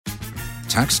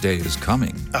Tax day is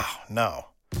coming. Oh, no.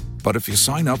 But if you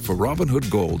sign up for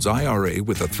Robinhood Gold's IRA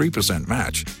with a 3%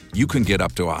 match, you can get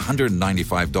up to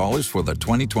 $195 for the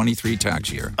 2023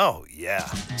 tax year. Oh, yeah.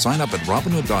 Sign up at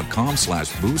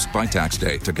Robinhood.com/boost by tax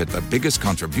day to get the biggest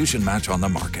contribution match on the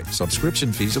market.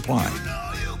 Subscription fees apply.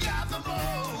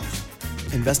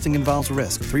 Investing involves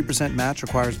risk. 3% match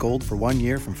requires gold for 1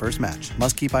 year from first match.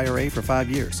 Must keep IRA for 5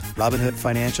 years. Robinhood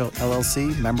Financial,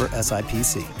 LLC, member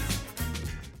SIPC.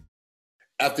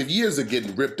 After years of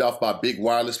getting ripped off by big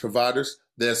wireless providers,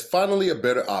 there's finally a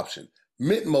better option.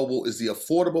 Mint Mobile is the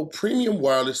affordable premium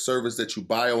wireless service that you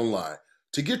buy online.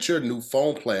 To get your new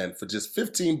phone plan for just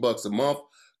 $15 a month,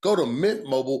 go to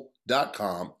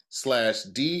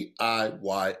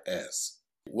mintmobile.com/DIYS.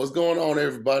 What's going on,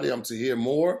 everybody? I'm Tahir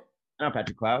Moore. I'm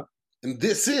Patrick Cloud. And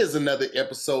this is another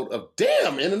episode of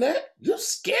Damn Internet, You're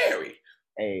Scary.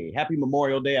 Hey, happy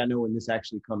Memorial Day. I know when this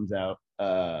actually comes out,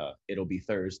 it'll be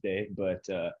Thursday, but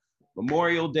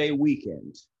Memorial Day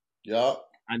weekend. Yeah.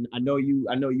 I know you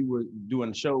were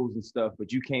doing shows and stuff,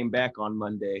 but you came back on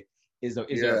Monday. Is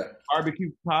there a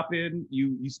barbecue popping?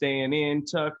 You staying in,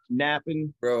 tucked,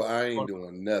 napping? Bro, I ain't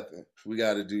doing nothing. We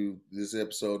got to do this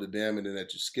episode of Damn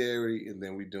Internet You're Scary, and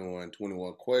then we doing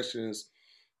 21 questions,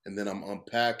 and then I'm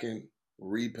unpacking,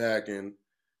 repacking.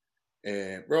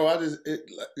 And bro,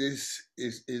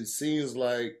 it seems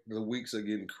like the weeks are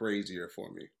getting crazier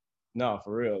for me. No,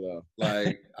 for real though.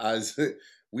 Like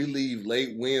we leave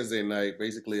late Wednesday night,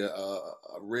 basically a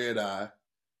red eye.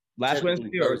 Last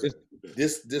Wednesday or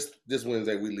this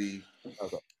Wednesday we leave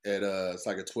at it's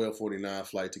like a 12:49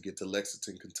 flight to get to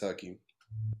Lexington, Kentucky.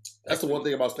 That's the one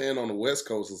thing about staying on the West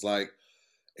Coast is like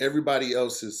everybody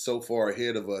else is so far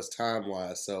ahead of us time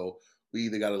wise, so we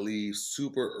either got to leave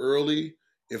super early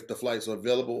if the flights are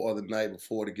available or the night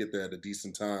before to get there at a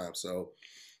decent time. So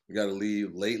we got to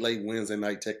leave late Wednesday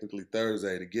night, technically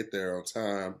Thursday, to get there on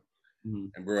time. Mm-hmm.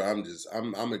 And bro, I'm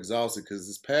exhausted because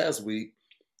this past week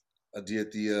I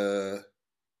did we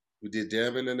did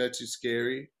Damn Internet You're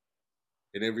Scary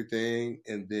and everything.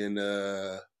 And then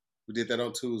we did that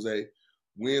on Tuesday.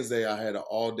 Wednesday, I had an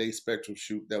all-day Spectrum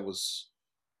shoot that was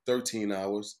 13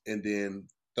 hours. And then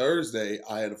Thursday,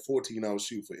 I had a 14-hour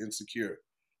shoot for Insecure.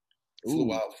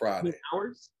 Flew out Friday.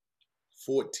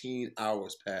 14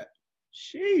 hours, Pat.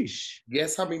 Sheesh.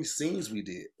 Guess how many scenes we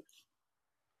did?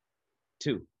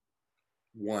 2.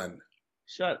 1.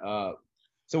 Shut up.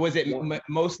 So was it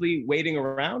mostly waiting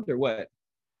around or what?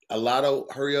 A lot of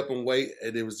hurry up and wait,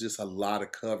 and it was just a lot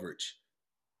of coverage.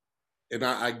 And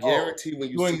I guarantee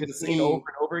when you see the scene over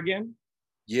and over again?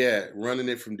 Yeah, running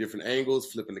it from different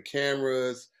angles, flipping the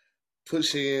cameras,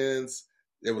 push-ins.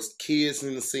 There was kids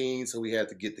in the scene, so we had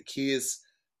to get the kids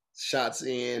shots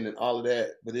in and all of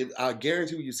that. But I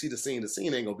guarantee when you see the scene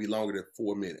ain't gonna be longer than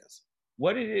 4 minutes.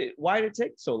 Why did it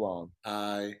take so long?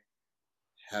 I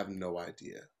have no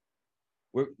idea.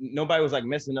 Nobody was like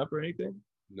messing up or anything?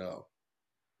 No.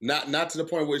 Not to the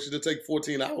point where it should have taken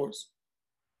 14 hours.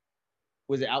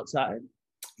 Was it outside?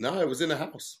 No, it was in the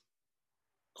house.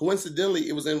 Coincidentally,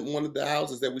 it was in one of the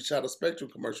houses that we shot a Spectrum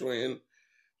commercial in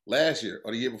last year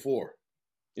or the year before.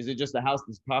 Is it just a house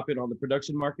that's popping on the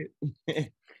production market?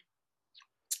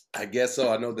 I guess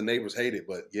so. I know the neighbors hate it,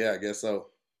 but yeah, I guess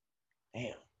so.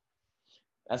 Damn.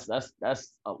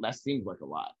 That seems like a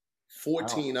lot.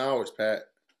 14 hours,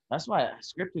 Pat. That's why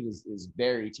scripted is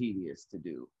very tedious to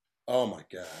do. Oh my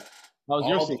God.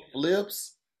 All the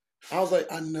flips. I was like,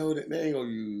 I know that they ain't gonna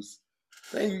use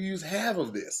half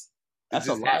of this. That's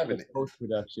a lot of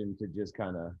post-production to just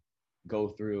kind of go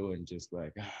through and just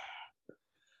like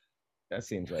that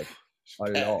seems like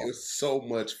it was so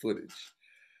much footage.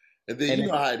 And then you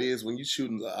know how it is when you're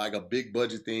shooting like a big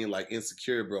budget thing like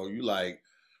Insecure, bro. You like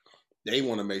they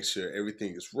want to make sure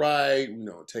everything is right,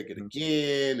 take it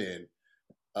again. And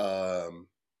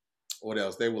what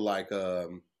else? They were like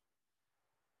on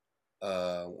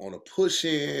the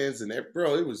push-ins and that,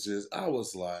 bro, it was just I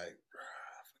was like,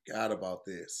 I forgot about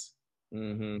this.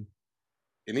 Mm-hmm.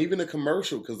 And even the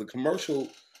commercial, because the commercial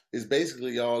is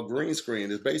basically all green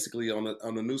screen. It's basically on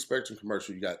the new Spectrum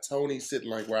commercial. You got Tony sitting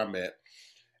like where I'm at,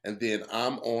 and then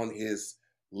I'm on his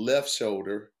left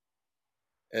shoulder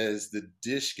as the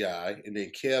dish guy, and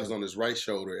then Kev's on his right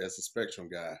shoulder as the Spectrum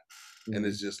guy. Mm-hmm. And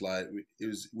it's just like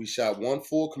we shot one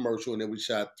full commercial, and then we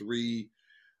shot 3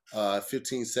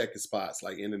 15-second spots,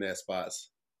 like internet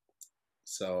spots.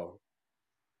 So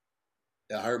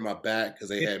I hurt my back because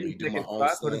they had me do my own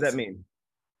stunts. What does that mean?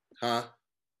 Huh?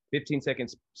 15-second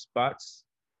spots?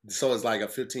 So it's like a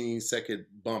 15-second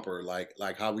bumper, like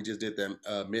how we just did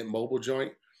that Mint Mobile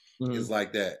joint. Mm-hmm. It's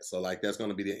like that. So like that's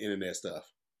going to be the internet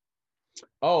stuff.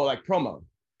 Oh, like promo.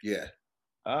 Yeah.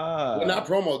 Well, not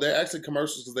promo. They're actually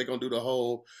commercials because they're gonna do the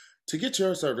whole to get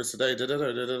your service today at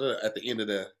the end of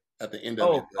it.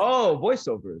 Oh,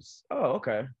 voiceovers. Oh,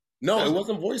 okay. No, it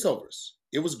wasn't voiceovers.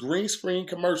 It was green screen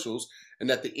commercials,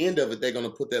 and at the end of it, they're gonna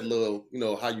put that little,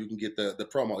 how you can get the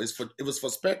promo. It was for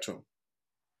Spectrum.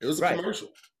 It was a commercial.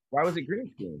 Why was it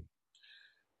green screen?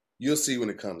 You'll see when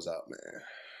it comes out, man.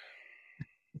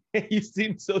 You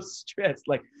seem so stressed.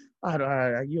 Like I don't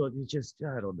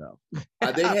know.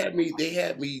 They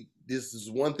had me. This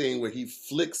is one thing where he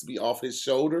flicks me off his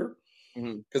shoulder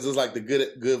because it's like the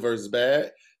good versus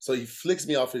bad. So he flicks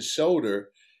me off his shoulder,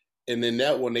 and then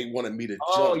that one they wanted me to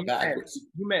jump backwards.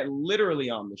 You meant literally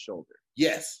on the shoulder.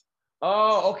 Yes.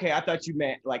 Oh, okay. I thought you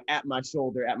meant like at my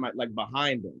shoulder, like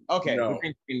behind him. Okay, no. The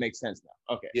green screen makes sense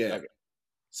now. Okay. Yeah. Okay.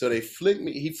 So they flick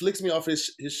me. He flicks me off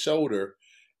his shoulder,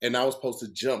 and I was supposed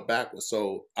to jump backwards.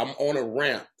 So I'm on a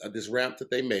ramp, this ramp that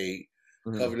they made,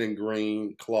 covered in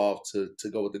green cloth to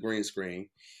go with the green screen.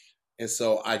 And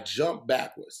so I jumped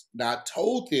backwards. Now I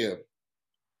told him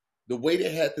the way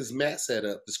they had this mat set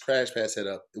up, this crash pad set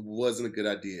up, it wasn't a good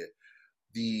idea.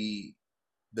 The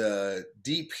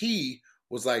DP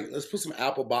was like, let's put some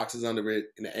apple boxes under it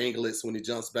and angle it so when he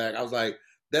jumps back. I was like,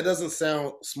 that doesn't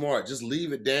sound smart. Just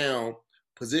leave it down,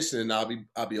 position it, and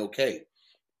I'll be okay.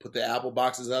 Put the apple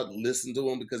boxes up, listen to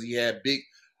him because he had big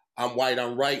I'm white,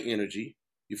 I'm right energy.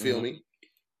 You feel me?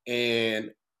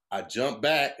 And I jumped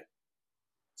back.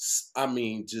 I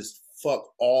mean, just fuck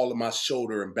all of my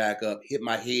shoulder and back up, hit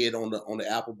my head on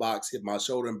the apple box, hit my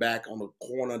shoulder and back on the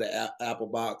corner of the apple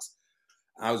box.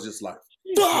 I was just like,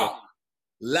 fuck!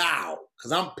 Loud,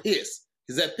 because I'm pissed.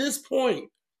 Because at this point,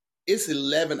 it's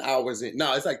 11 hours in.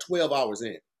 No, it's like 12 hours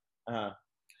in.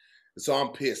 So I'm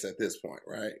pissed at this point,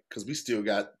 right? Because we still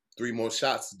got 3 more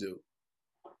shots to do.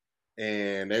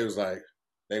 And they was like,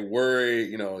 they worried,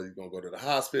 he's going to go to the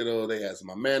hospital. They asked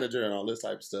my manager and all this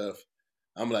type of stuff.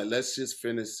 I'm like, let's just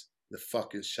finish the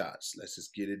fucking shots. Let's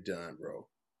just get it done, bro.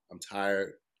 I'm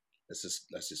tired. Let's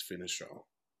just finish strong.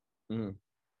 And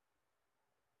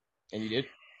you did?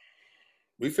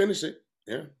 We finished it.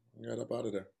 Yeah, we got up out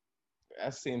of there.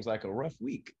 That seems like a rough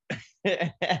week.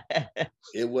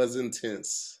 It was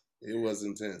intense.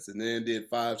 And then did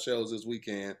 5 shows this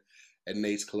weekend at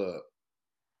Nate's Club.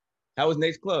 How was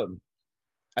Nate's Club?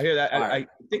 I hear that. I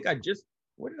think I just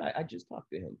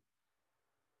talked to him.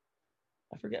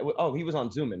 I forget. Oh, he was on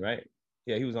Zoom, right?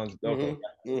 Yeah, he was on. Okay.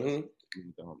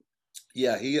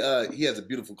 Yeah, he has a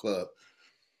beautiful club.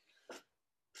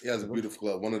 He has a beautiful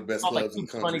club. One of the best clubs in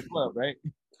the country. Funny club, right?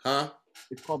 Huh?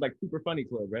 It's called like Super Funny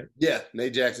Club, right? Yeah,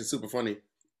 Nate Jackson Super Funny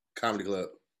Comedy Club.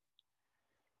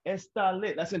 Está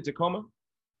lit. That's in Tacoma?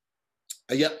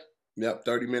 Yep.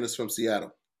 30 minutes from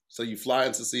Seattle. So you fly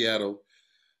into Seattle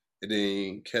and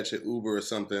then catch an Uber or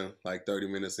something like 30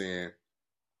 minutes in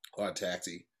or a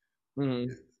taxi. Yeah,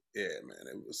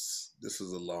 man, this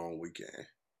was a long weekend.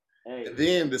 Hey. And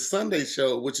then the Sunday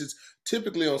show, which is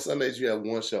typically on Sundays, you have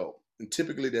one show. And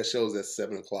typically that show's at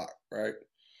 7:00, right?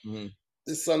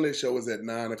 This Sunday show is at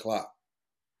 9:00.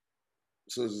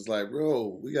 So it's just like,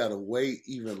 bro, we got to wait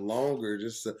even longer.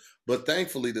 But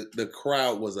thankfully, the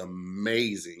crowd was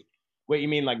amazing. Wait, you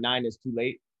mean like 9 is too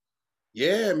late?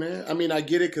 Yeah, man. I mean, I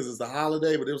get it because it's a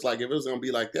holiday, but it was like, if it was going to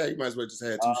be like that, you might as well just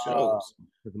have 2 shows.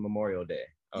 For the Memorial Day.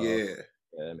 Yeah.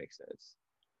 Yeah, that makes sense.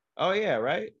 Oh, yeah,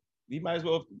 right? You might as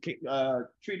well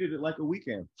treated it like a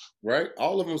weekend. Right?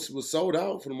 All of them was sold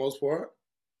out for the most part.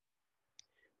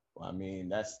 Well, I mean,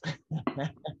 that's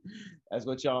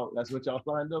what y'all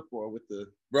signed up for with the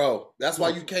bro. That's why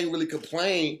you can't really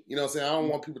complain. You know what I'm saying? I don't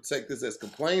want people to take this as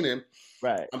complaining.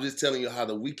 Right. I'm just telling you how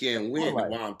the weekend went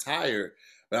and why I'm tired.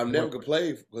 But I'm never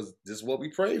complaining because this is what we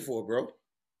prayed for, bro.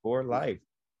 For life.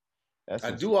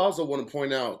 I do also want to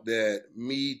point out that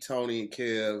me, Tony, and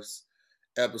Kev's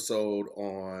episode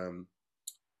on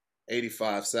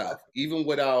 85 South, even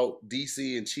without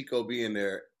DC and Chico being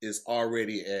there, is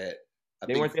already at I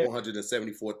think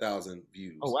 474,000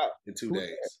 views. Oh, wow. In 2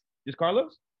 days. Just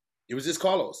Carlos? It was just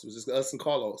Carlos. It was just us and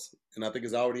Carlos. And I think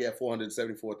it's already at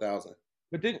 474,000.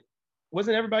 But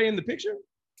wasn't everybody in the picture?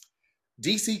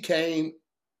 DC came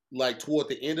like toward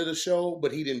the end of the show,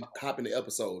 but he didn't hop in the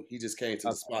episode. He just came to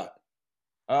the spot.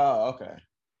 Oh, okay.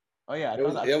 Oh, yeah.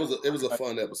 It was a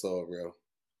fun episode, bro.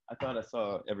 I thought I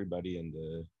saw everybody in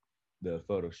the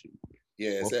photo shoot.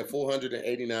 Yeah, it's at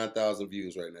 489,000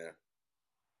 views right now.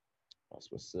 That's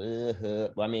what's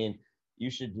up. I mean, you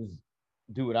should just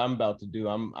do what I'm about to do.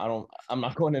 I'm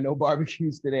not going to no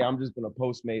barbecues today. I'm just gonna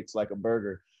Postmates like a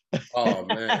burger. Oh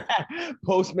man.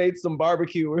 Postmates some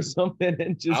barbecue or something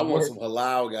and just I want some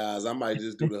halal guys. I might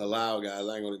just do the halal guys.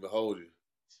 I ain't gonna even hold you.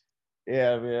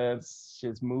 Yeah, man,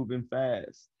 shit's moving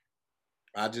fast.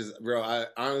 I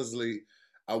honestly,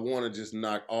 I want to just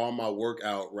knock all my work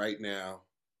out right now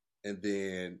and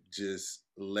then just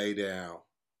lay down.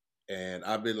 And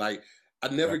I've been like, I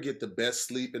never Right. get the best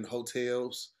sleep in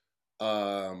hotels.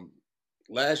 Um,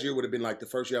 Last year would have been like the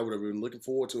first year I would have been looking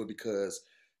forward to it because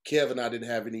Kev and I didn't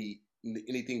have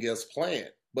anything else planned.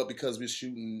 But because we're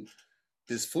shooting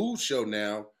this food show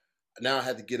now I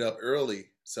had to get up early.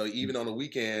 So even on the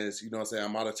weekends, you know what I'm saying,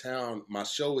 I'm out of town. My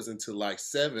show is until like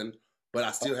 7, but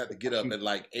I still have to get up at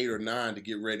like 8 or 9 to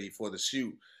get ready for the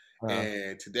shoot. Uh,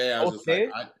 And today I was both just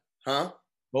like, days? huh?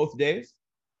 Both days?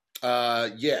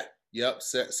 Yeah. Yep.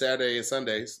 Saturday and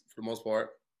Sundays for the most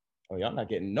part. Oh, y'all not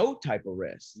getting no type of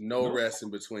rest. No rest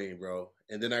in between, bro.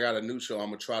 And then I got a new show I'm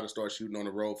gonna try to start shooting on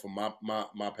the road for my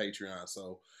Patreon.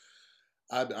 So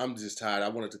I'm just tired. I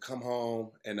wanted to come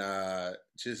home and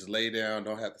just lay down.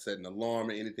 Don't have to set an alarm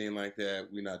or anything like that.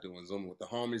 We're not doing Zoom with the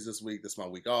homies this week. This is my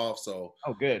week off. So,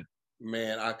 Oh, good.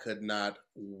 man, I could not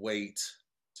wait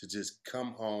to just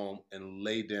come home and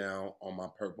lay down on my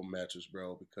purple mattress,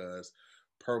 bro, because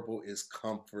purple is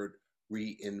comfort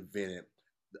reinvented.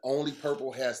 The only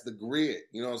purple has the grid.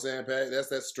 You know what I'm saying, Pat? That's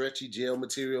that stretchy gel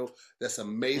material that's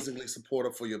amazingly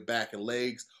supportive for your back and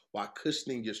legs while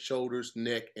cushioning your shoulders,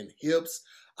 neck, and hips.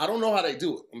 I don't know how they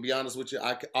do it. I'm gonna be honest with you.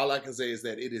 All I can say is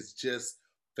that it is just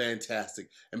fantastic.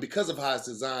 And because of how it's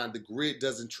designed, the grid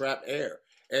doesn't trap air.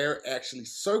 Air actually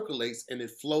circulates and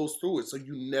it flows through it, so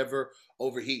you never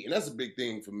overheat. And that's a big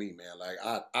thing for me, man. Like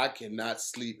I cannot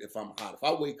sleep if I'm hot. If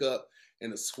I wake up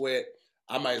in a sweat,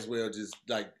 I might as well just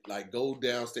like go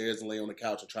downstairs and lay on the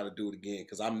couch and try to do it again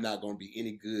because I'm not going to be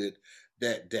any good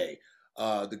that day.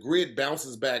 The grid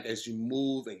bounces back as you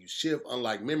move and you shift,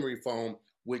 unlike memory foam,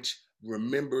 which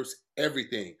remembers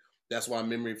everything. That's why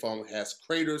memory foam has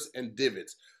craters and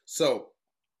divots. So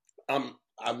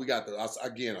we got I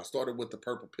started with the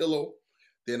purple pillow,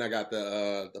 then I got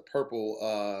the purple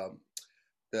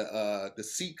the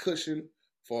seat cushion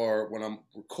for when I'm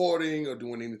recording or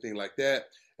doing anything like that.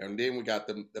 And then we got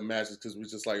the mattress because we're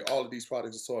just like, all of these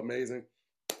products are so amazing.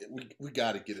 We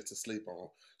got to get it to sleep on.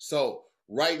 So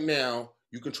right now,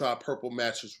 you can try Purple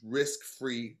Mattress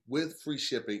risk-free with free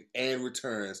shipping and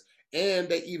returns. And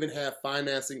they even have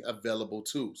financing available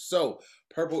too. So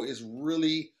Purple is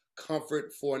really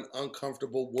comfort for an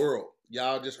uncomfortable world.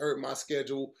 Y'all just heard my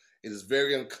schedule. It is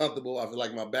very uncomfortable. I feel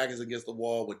like my back is against the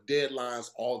wall with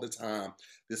deadlines all the time.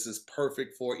 This is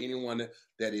perfect for anyone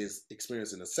that is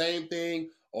experiencing the same thing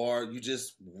or you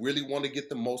just really want to get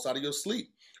the most out of your sleep.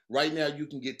 Right now, you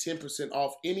can get 10%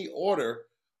 off any order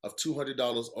of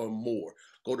 $200 or more.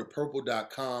 Go to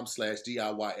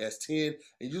purple.com/DIYS10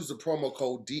 and use the promo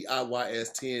code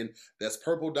DIYS10. That's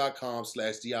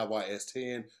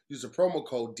purple.com/DIYS10. Use the promo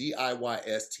code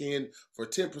DIYS10 for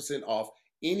 10% off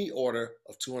any order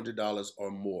of $200 or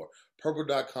more.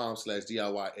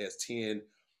 Purple.com/DIYS10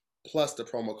 plus the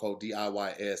promo code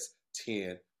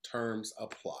DIYS10. Terms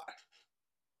apply.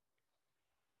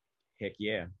 Heck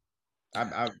yeah.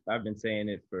 I've been saying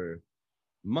it for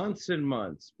months and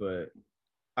months, but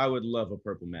I would love a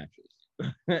purple mattress.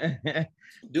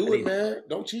 Do it, man.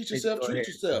 Don't cheat yourself. Treat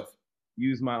yourself.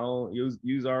 Use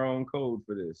our own code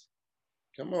for this.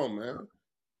 Come on, man.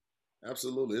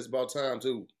 Absolutely. It's about time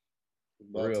too.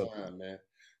 About time, man.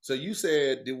 So you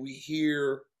said, did we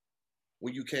hear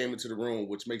when you came into the room,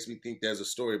 which makes me think there's a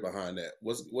story behind that.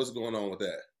 What's going on with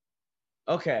that?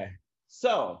 Okay.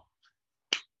 So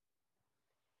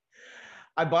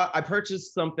I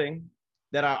purchased something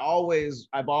that I've always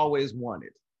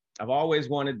wanted. I've always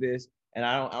wanted this, and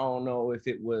I don't know if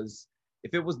it was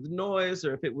the noise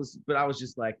or if it was, but I was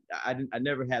just like, I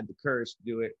never had the courage to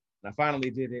do it. And I finally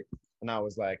did it. And I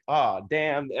was like, oh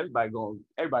damn, everybody going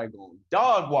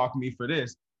dog walk me for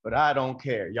this, but I don't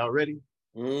care. Y'all ready?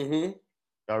 Mm-hmm.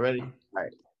 Y'all ready? All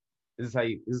right. This is how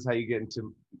you get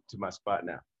into my spot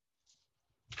now.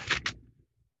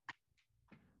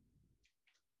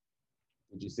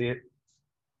 Did you see it?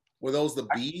 Were those the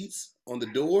beads on the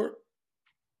door?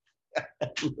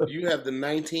 You have the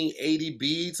 1980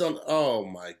 beads on. Oh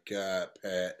my God,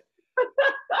 Pat!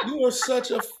 You're a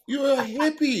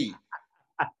hippie.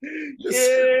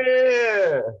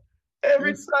 Yeah.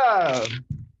 Every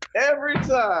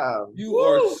time. You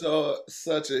are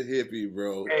such a hippie,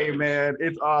 bro. Hey man,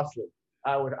 it's awesome.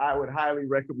 I would highly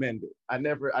recommend it. I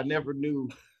never knew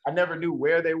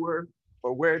where they were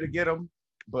or where to get them,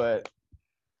 but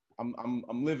I'm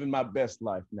living my best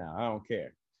life now. I don't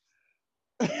care.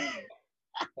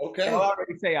 Okay. I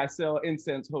already say I sell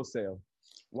incense wholesale.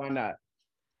 Why not?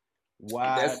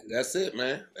 Why? That's it,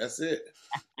 man. That's it.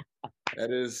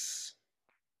 That's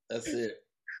it.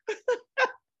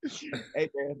 Hey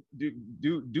man,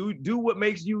 do what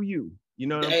makes you you. You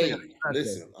know what I'm Hey, saying?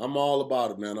 listen, I'm all about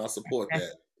it, man. I support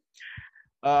that.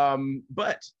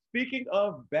 But speaking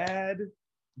of bad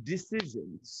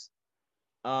decisions,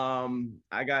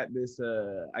 I got this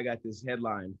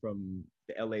headline from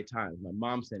the LA Times. My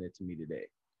mom sent it to me today.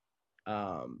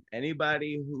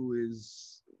 Anybody who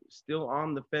is still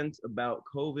on the fence about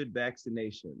COVID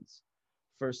vaccinations,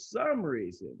 for some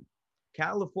reason,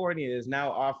 California is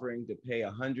now offering to pay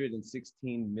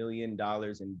 $116 million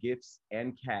in gifts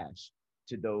and cash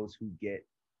to those who get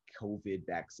COVID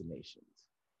vaccinations,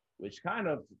 which kind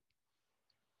of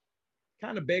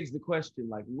begs the question,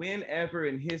 like, whenever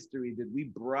in history did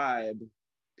we bribe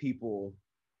people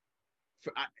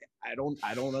for, I don't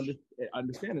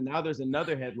understand. And now there's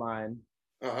another headline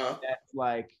that's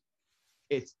like,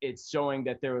 it's showing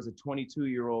that there was a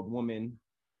 22-year-old woman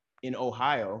in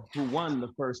Ohio who won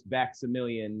the first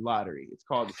Vax-A-Million lottery. It's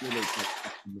called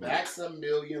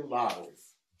Vax-A-Million lotteries.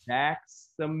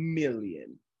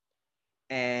 Vax-A-Million.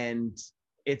 And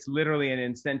it's literally an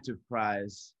incentive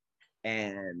prize.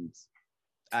 And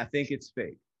I think it's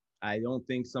fake. I don't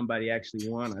think somebody actually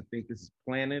won. I think this is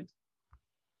planted.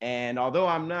 And although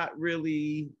I'm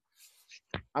already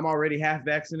half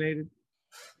vaccinated,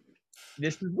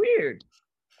 this is weird.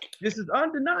 This is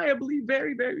undeniably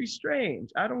very, very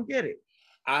strange. I don't get it.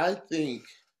 I think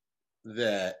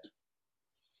that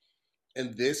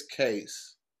in this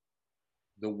case,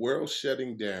 the world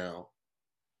shutting down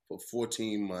for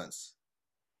 14 months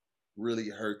really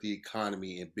hurt the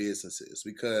economy and businesses,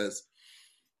 because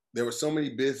there were so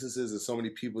many businesses and so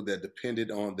many people that depended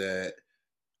on that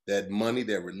money,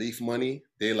 that relief money.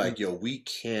 They're like, yo, we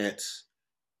can't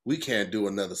do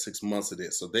another 6 months of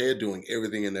this. So they're doing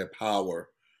everything in their power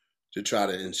to try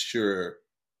to ensure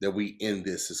that we end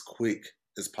this as quick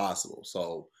as possible.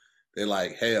 So they're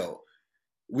like, hell,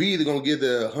 we either gonna give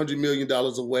the $100 million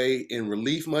away in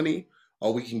relief money,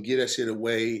 or we can get that shit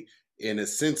away in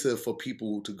incentive for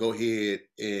people to go ahead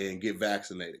and get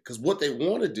vaccinated. Because what they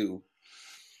want to do,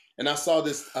 and I saw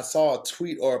a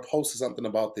tweet or a post or something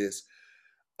about this.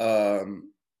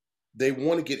 They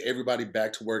want to get everybody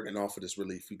back to work and offer this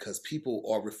relief, because people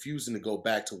are refusing to go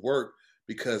back to work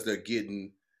because they're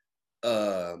getting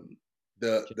the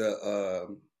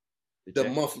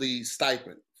monthly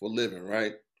stipend for living,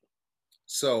 right?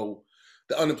 So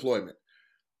the unemployment,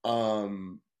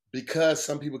 because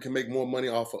some people can make more money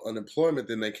off of unemployment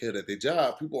than they could at their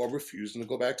job, people are refusing to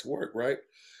go back to work, right?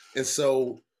 And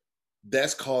so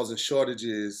that's causing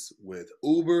shortages with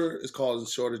Uber. It's causing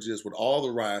shortages with all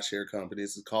the rideshare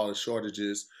companies. It's causing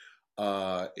shortages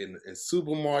in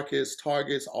supermarkets,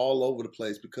 Targets, all over the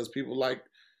place, because people like,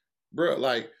 bro,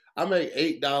 like, I make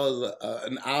 $8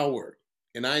 an hour,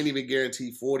 and I ain't even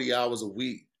guaranteed 40 hours a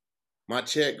week. My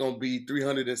check gonna be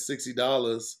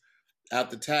 $360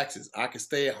 after taxes. I can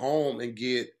stay at home and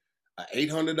get an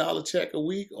 $800 check a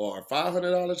week or a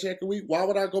 $500 check a week. Why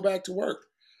would I go back to work?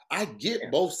 I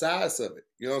get both sides of it.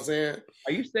 You know what I'm saying?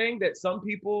 Are you saying that some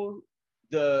people,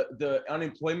 the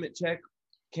unemployment check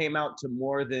came out to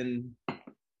more than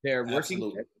their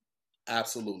working check?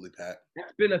 Absolutely, Pat.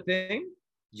 That's been a thing?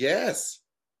 Yes.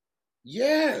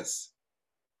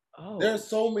 Oh. There are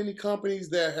so many companies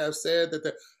that have said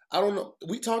that I don't know.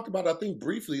 We talked about, I think,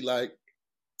 briefly, like,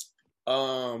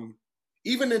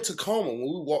 even in Tacoma,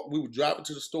 when we were driving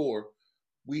to the store,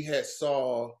 we had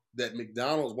saw that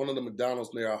McDonald's, one of the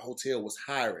McDonald's near our hotel, was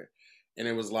hiring. And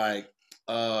it was like,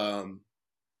 a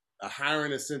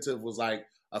hiring incentive was like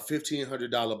a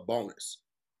 $1,500 bonus,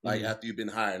 like after you've been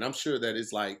hired. And I'm sure that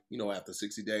it's like, after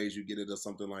 60 days, you get it or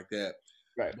something like that.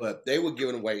 Right. But they were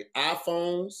giving away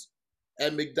iPhones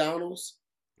at McDonald's.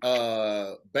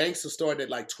 Banks are starting at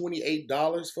like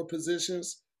 $28 for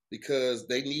positions because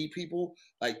they need people.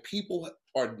 Like, people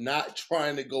are not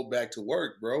trying to go back to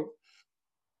work, bro.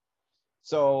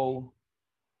 So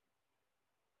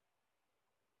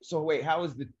wait, how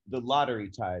is the lottery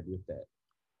tied with that?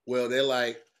 Well, they're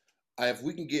like, if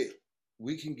we can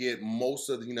get most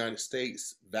of the United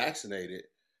States vaccinated,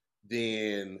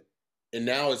 then, and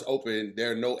now it's open,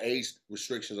 there are no age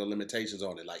restrictions or limitations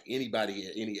on it. Like, anybody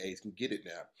at any age can get it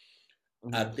now.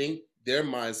 I think their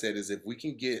mindset is, if we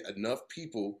can get enough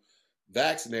people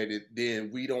vaccinated,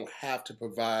 then we don't have to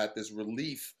provide this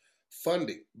relief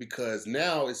funding, because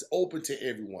now it's open to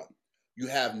everyone. You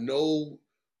have no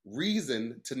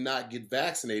reason to not get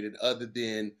vaccinated other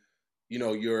than,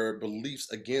 your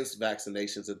beliefs against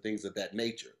vaccinations and things of that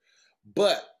nature.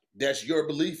 But that's your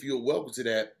belief. You're welcome to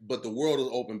that. But the world is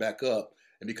open back up.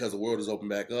 And because the world is open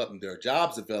back up and there are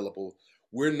jobs available,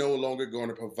 we're no longer going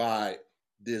to provide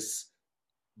this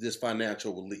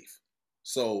financial relief.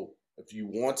 So if you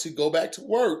want to go back to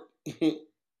work,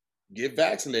 get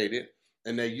vaccinated.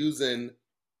 And they're using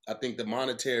I think the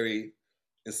monetary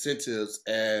incentives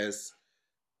as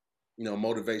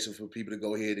motivation for people to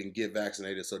go ahead and get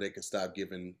vaccinated so they can stop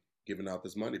giving out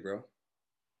this money, bro.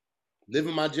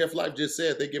 Living My Jeff Life just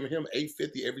said they're giving him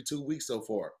 $850 every 2 weeks so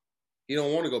far. He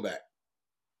don't want to go back.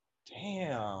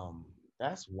 Damn,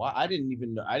 that's why I didn't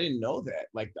know that.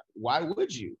 Like, why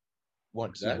would you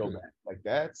want to go back? Like,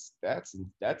 that's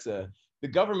the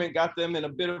government got them in a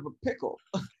bit of a pickle.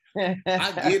 I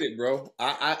get it, bro.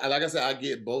 I like I said, I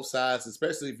get both sides,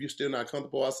 especially if you're still not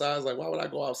comfortable outside. It's like, why would I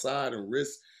go outside and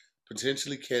risk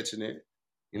potentially catching it?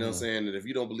 You know what I'm saying? And if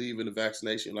you don't believe in the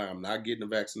vaccination, like, I'm not getting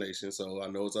the vaccination. So I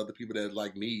know it's other people that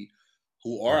like me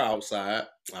who are outside.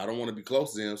 I don't want to be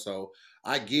close to them. So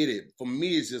I get it. For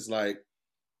me, it's just like,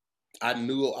 I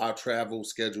knew our travel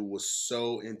schedule was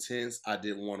so intense. I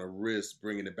didn't want to risk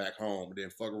bringing it back home. Then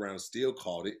fuck around and still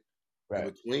caught it in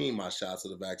between my shots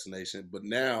of the vaccination. But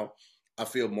now I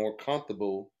feel more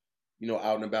comfortable,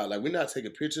 out and about. Like, we're not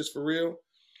taking pictures for real.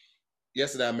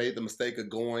 Yesterday, I made the mistake of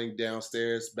going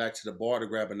downstairs back to the bar to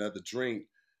grab another drink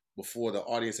before the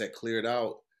audience had cleared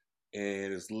out.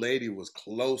 And this lady was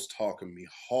close talking me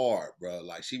hard, bro.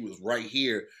 Like, she was right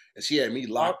here and she had me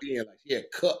locked in. Like, she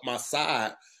had cut my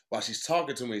side while she's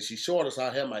talking to me. She's shorter, so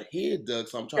I had my head dug.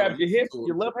 So I'm trying to your hips,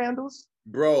 your love handles?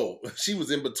 Bro, she was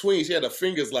in between. She had her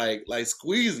fingers like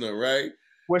squeezing her, right?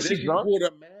 Was she drunk? She pulled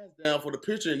her mask down for the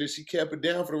picture, and then she kept it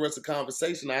down for the rest of the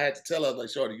conversation. I had to tell her, like,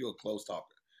 shorty, you're a close talker.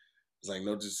 It's like,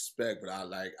 no disrespect, but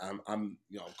I'm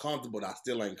comfortable, but I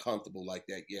still ain't comfortable like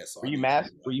that yet. So were you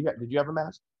masked? Did you have a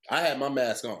mask? I had my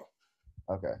mask on.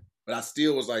 Okay. But I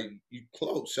still was like, you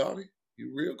close, shorty.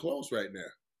 You real close right now.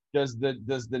 Does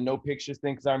the no pictures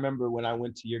thing? Because I remember when I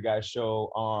went to your guys'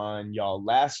 show on y'all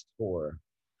last tour,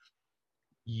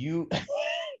 it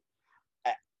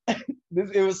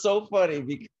was so funny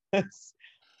because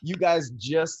you guys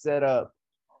just set up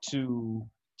to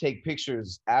take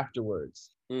pictures afterwards.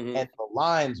 And the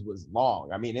lines was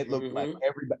long. I mean, it looked like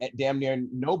everybody, damn near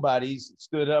nobody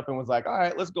stood up and was like, all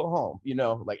right, let's go home.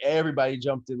 Like everybody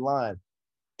jumped in line.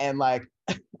 And like,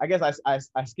 I guess I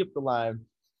skipped the line.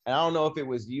 And I don't know if it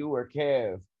was you or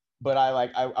Kev, but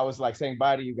I was like saying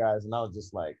bye to you guys. And I was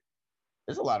just like,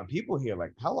 there's a lot of people here.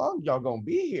 Like, how long y'all gonna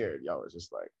be here? Y'all was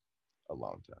just like, a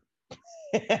long time.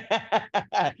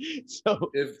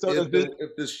 If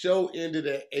the show ended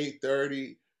at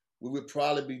 8:30, we would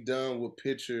probably be done with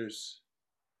pictures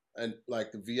and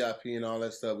like the VIP and all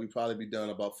that stuff. We'd probably be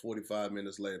done about 45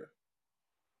 minutes later.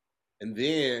 And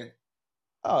then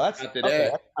that's not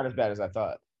as bad as I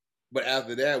thought. But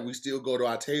after that, we still go to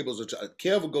our tables.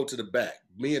 Kev would go to the back.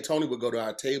 Me and Tony would go to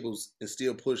our tables and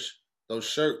still push those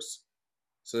shirts.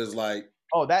 So it's like,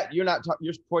 that you're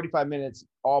 45 minutes,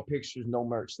 all pictures, no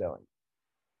merch selling.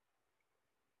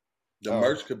 The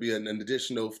merch could be an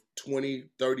additional 20,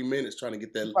 30 minutes trying to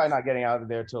get that. You're probably not getting out of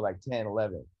there till like 10,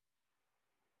 11.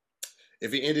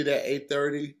 If it ended at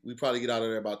 8:30, we probably get out of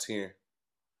there about 10.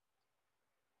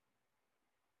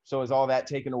 So is all that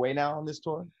taken away now on this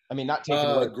tour? I mean, not taken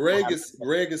away. Greg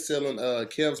is selling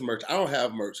Kev's merch. I don't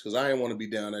have merch because I ain't want to be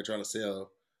down there trying to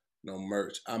sell no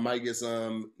merch. I might get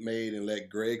some made and let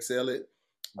Greg sell it,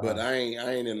 but I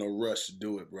ain't in no rush to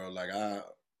do it, bro. Like I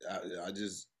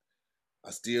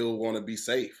still want to be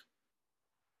safe.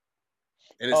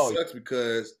 And it sucks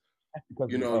because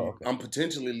I'm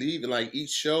potentially leaving. Like,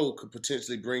 each show could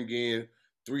potentially bring in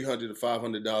 $300 to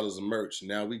 $500 of merch.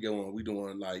 Now we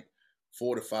doing like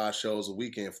 4 to 5 shows a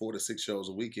weekend, 4 to 6 shows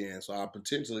a weekend. So I'm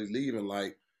potentially leaving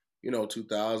like,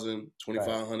 $2,000,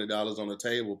 $2,500 on the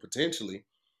table potentially.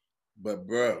 But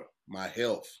bro, my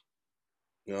health,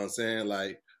 you know what I'm saying?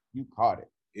 Like, you caught it.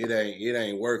 It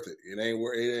ain't worth it. It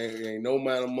ain't no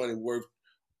amount of money worth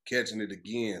catching it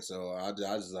again. So I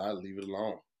leave it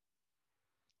alone.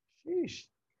 Sheesh.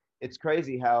 It's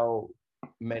crazy how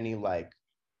many like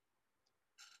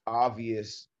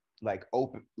obvious like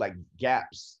open like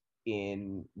gaps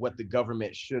in what the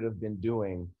government should have been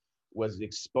doing was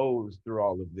exposed through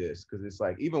all of this. Because it's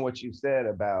like, even what you said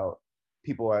about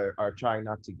people are trying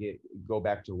not to go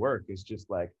back to work, it's just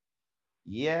like,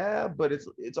 yeah, but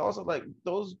it's also like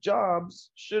those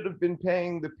jobs should have been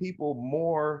paying the people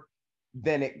more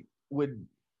than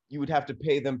you would have to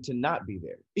pay them to not be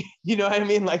there. You know what I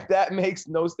mean? Like, that makes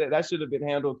no sense. That should have been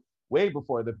handled way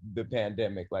before the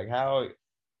pandemic. Like, how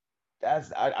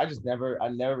I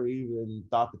never even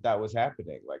thought that was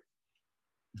happening. Like,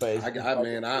 but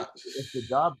it's the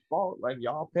job's fault. Like,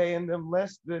 y'all paying them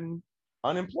less than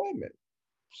unemployment.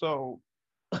 So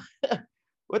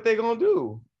what they gonna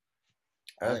do?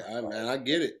 I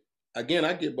get it. Again,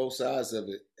 I get both sides of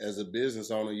it. As a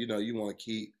business owner, you want to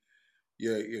keep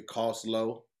your costs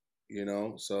low,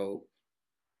 so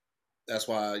That's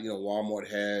why, Walmart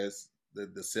has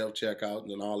the self checkout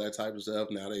and all that type of stuff.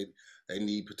 Now they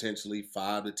need potentially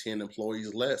 5 to 10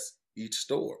 employees less each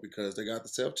store because they got the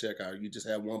self checkout. You just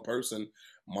have one person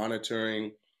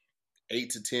monitoring 8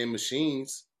 to 10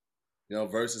 machines,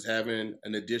 versus having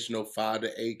an additional 5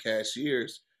 to 8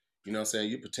 cashiers. You know what I'm saying?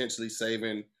 You're potentially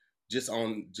saving just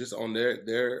on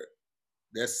their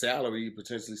salary, you're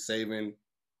potentially saving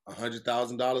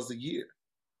 $100,000 a year.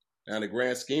 Now, in the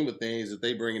grand scheme of things, if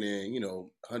they bringing in,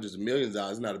 hundreds of millions of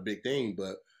dollars, it's not a big thing,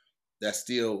 but that's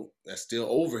still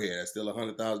overhead. That's still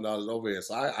 $100,000 overhead.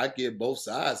 So I get both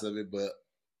sides of it, but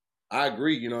I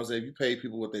agree. You know what I'm saying? If you pay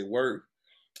people what they worth,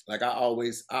 like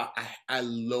I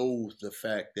loathe the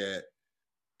fact that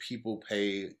people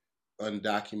pay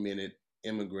undocumented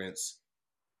immigrants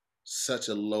such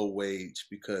a low wage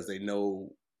because they know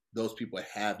those people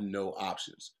have no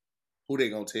options. Who they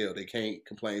gonna tell? They can't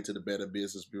complain to the Better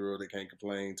Business Bureau. They can't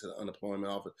complain to the unemployment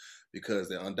office because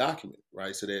they're undocumented,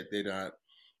 right? So that they're not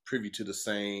privy to the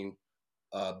same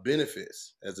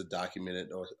benefits as a documented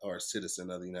or a citizen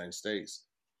of the United States.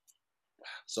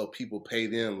 So people pay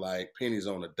them like pennies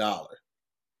on a dollar.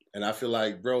 And I feel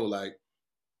like, bro, like,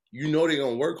 they're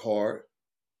gonna work hard.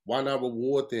 Why not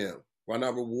reward them? Why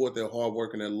not reward their hard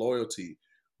work and their loyalty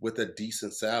with a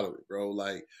decent salary, bro?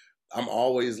 Like, I'm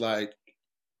always like,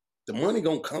 the money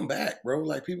gonna come back, bro.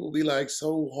 Like, people be like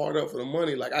so hard up for the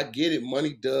money. Like, I get it.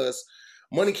 Money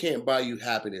can't buy you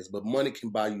happiness, but money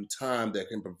can buy you time that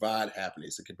can provide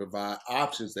happiness. It can provide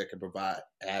options that can provide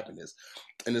happiness.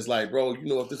 And it's like, bro,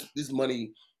 if this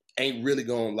money ain't really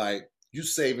going, like, you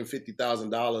saving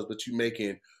 $50,000, but you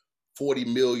making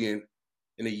 $40 million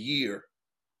in a year.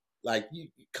 Like,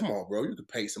 come on, bro. You could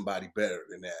pay somebody better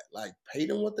than that. Like, pay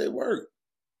them what they worth.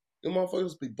 Them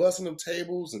motherfuckers be busting them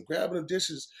tables and grabbing the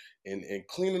dishes and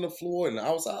cleaning the floor and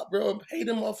outside, bro. And pay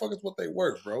them motherfuckers what they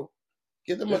worth, bro.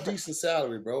 Give them a decent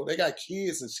salary, bro. They got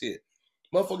kids and shit.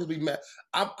 Motherfuckers be mad.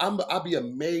 I'll be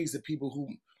amazed at people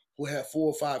who have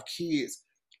 4 or 5 kids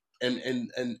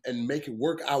and make it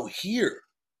work out here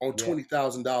on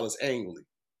 $20,000 annually.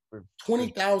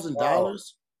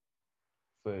 $20,000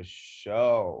 for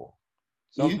sure.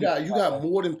 You got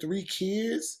more than 3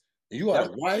 kids. And you got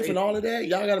a wife crazy. And all of that.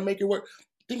 Y'all got to make it work.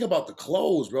 Think about the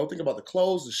clothes, bro. Think about the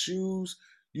clothes, the shoes.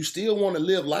 You still want to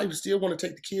live life. You still want to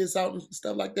take the kids out and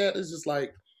stuff like that. It's just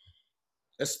like,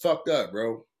 that's fucked up,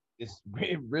 bro. It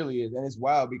really is. And it's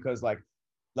wild because like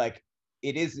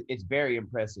it's very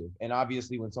impressive. And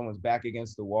obviously when someone's back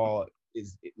against the wall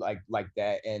is like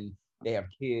that and they have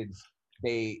kids,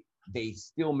 they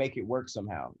still make it work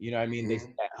somehow. You know what I mean?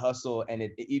 Mm-hmm. That hustle, and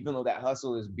even though that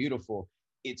hustle is beautiful,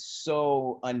 it's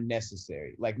so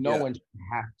unnecessary. Like no one should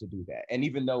have to do that. And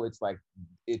even though it's like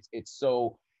it's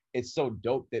so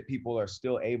dope that people are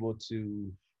still able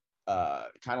to kind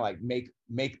of like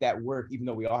make that work, even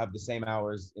though we all have the same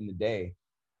hours in the day.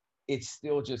 It's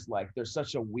still just like there's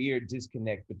such a weird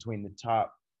disconnect between the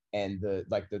top and the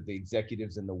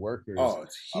executives and the workers. Oh,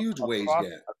 it's huge wage gap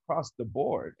across the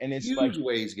board. And it's huge like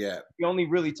wage gap. We only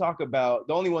really talk about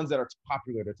the only ones that are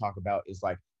popular to talk about is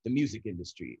like the music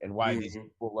industry and why these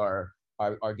people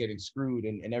are getting screwed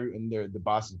and they're the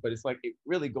bosses. But it's like it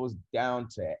really goes down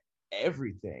to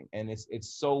everything. And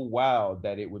it's so wild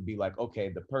that it would be like, okay,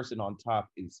 the person on top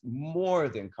is more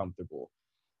than comfortable.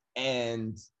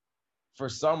 And for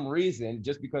some reason,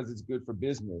 just because it's good for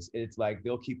business, it's like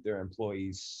they'll keep their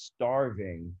employees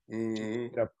starving to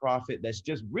get a profit that's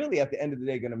just really at the end of the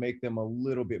day going to make them a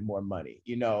little bit more money,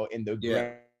 in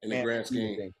the grand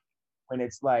scheme. And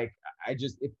it's like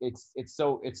it's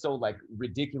so like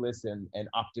ridiculous and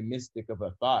optimistic of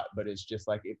a thought, but it's just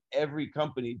like if every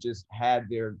company just had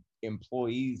their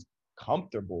employees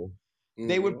comfortable,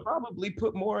 they would probably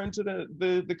put more into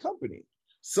the company.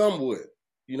 Some would.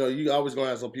 You always gonna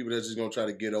have some people that's just gonna try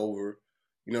to get over,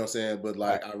 you know what I'm saying? But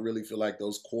like, I really feel like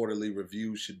those quarterly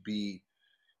reviews should be,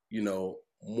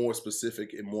 more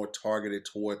specific and more targeted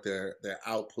toward their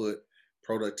output,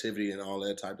 productivity, and all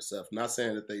that type of stuff. Not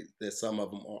saying that some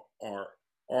of them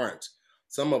aren't.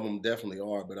 Some of them definitely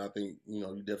are, but I think you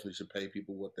definitely should pay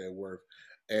people what they're worth.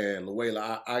 And the way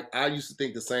I used to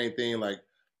think the same thing, like.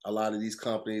 A lot of these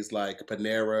companies like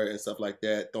Panera and stuff like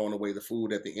that, throwing away the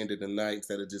food at the end of the night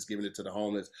instead of just giving it to the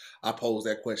homeless. I posed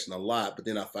that question a lot, but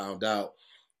then I found out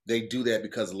they do that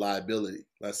because of liability.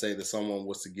 Let's say that someone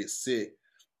was to get sick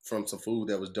from some food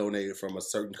that was donated from a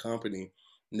certain company.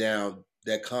 Now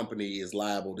that company is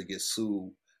liable to get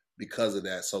sued because of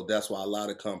that. So that's why a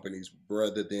lot of companies,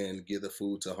 rather than give the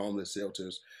food to homeless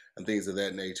shelters and things of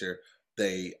that nature,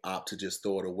 they opt to just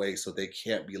throw it away so they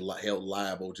can't be held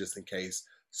liable just in case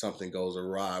something goes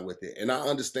awry with it. And I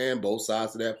understand both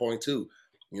sides of that point too.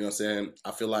 You know what I'm saying?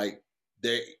 I feel like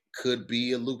there could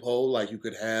be a loophole. Like you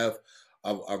could have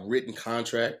a written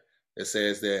contract that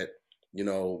says that, you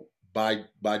know, by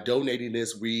donating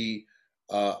this, we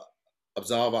uh,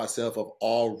 absolve ourselves of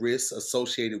all risks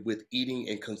associated with eating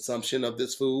and consumption of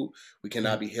this food. We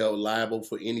cannot be held liable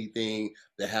for anything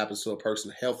that happens to a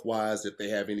person health wise. If they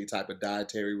have any type of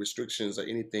dietary restrictions or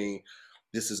anything,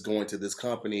 this is going to this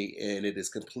company, and it is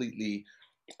completely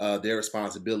their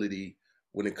responsibility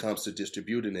when it comes to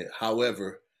distributing it.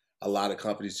 However, a lot of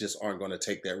companies just aren't going to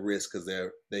take that risk because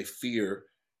they fear,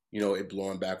 you know, it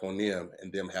blowing back on them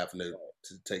and them having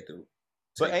to take the.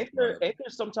 But ain't there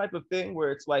some type of thing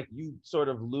where it's like you sort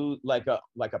of lose like a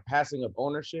passing of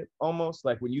ownership almost,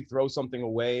 like when you throw something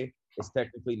away, it's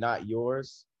technically not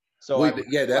yours. So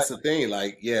yeah, that's the thing.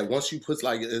 Like, yeah, once you put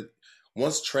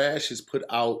once trash is put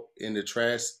out in the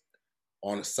trash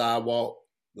on the sidewalk,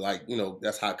 like, you know,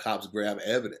 that's how cops grab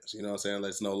evidence. You know what I'm saying?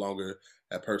 It's no longer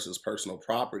that person's personal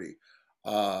property.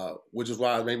 Which is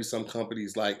why maybe some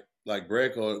companies like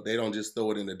Breco, they don't just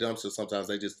throw it in the dumpster. Sometimes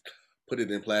they just put it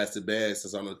in plastic bags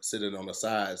that's sitting on the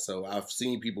side. So I've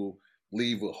seen people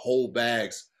leave with whole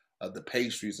bags of the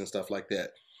pastries and stuff like that.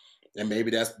 And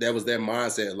maybe that was their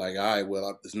mindset. Like, all right,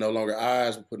 well, it's no longer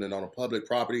ours. We're putting it on a public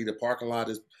property. The parking lot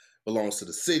belongs to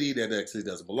the city. That actually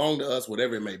doesn't belong to us,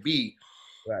 whatever it may be.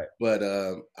 Right. But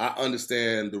I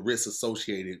understand the risks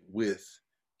associated with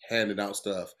handing out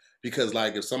stuff, because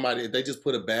like if they just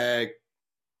put a bag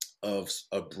of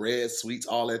bread, sweets,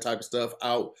 all that type of stuff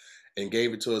out and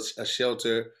gave it to a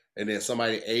shelter, and then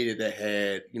somebody ate it that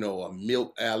had, you know, a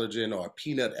milk allergen or a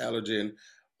peanut allergen,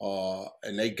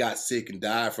 and they got sick and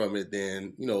died from it,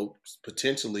 then, you know,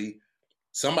 potentially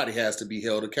somebody has to be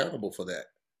held accountable for that.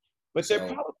 But there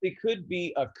probably could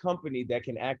be a company that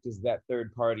can act as that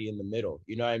third party in the middle.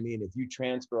 You know what I mean? If you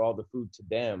transfer all the food to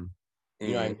them,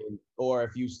 you know what I mean? Or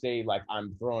if you say like,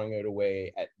 I'm throwing it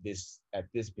away at this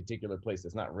particular place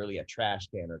that's not really a trash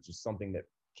can, or just something that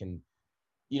can,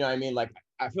 you know what I mean? Like,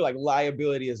 I feel like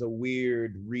liability is a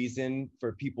weird reason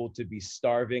for people to be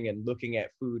starving and looking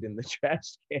at food in the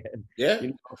trash can. Yeah, you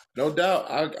know? No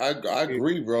doubt. I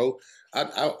agree, bro.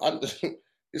 I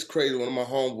it's crazy. One of my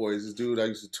homeboys, this dude I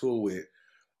used to tour with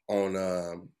on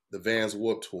the Vans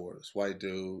Warped Tour, this white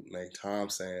dude named Tom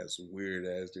Sands, weird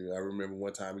ass dude. I remember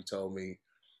one time he told me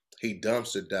he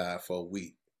dumpster dived for a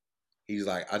week. He's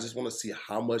like, I just want to see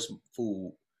how much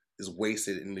food is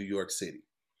wasted in New York City.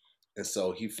 And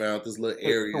so he found this little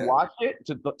area. To watch it,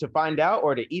 to find out,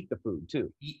 or to eat the food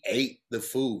too? He ate the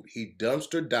food. He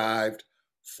dumpster dived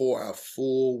for a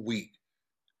full week.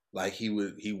 Like he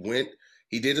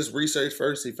did his research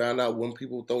first. He found out when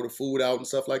people throw the food out and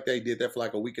stuff like that. He did that for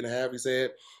like a week and a half, he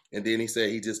said. And then he said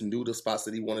he just knew the spots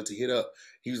that he wanted to hit up.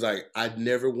 He was like, I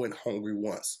never went hungry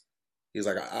once. He was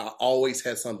like, I always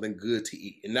had something good to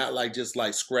eat. And not like just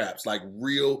like scraps, like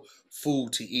real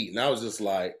food to eat. And I was just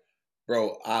like,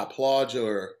 bro, I applaud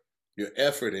your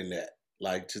effort in that.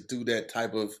 Like to do that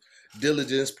type of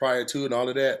diligence prior to and all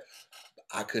of that.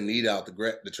 I couldn't eat out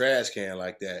the trash can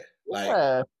like that. Like,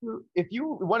 yeah, if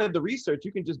you wanted the research,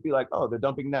 you can just be like, oh, they're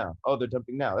dumping now. Oh, they're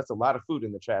dumping now. That's a lot of food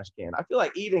in the trash can. I feel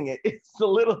like eating it's a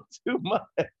little too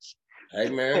much. Hey,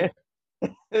 man.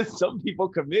 Some people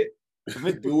commit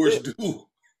doers do.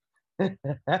 It's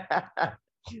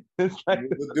like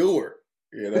the doer.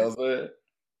 You know what I'm saying?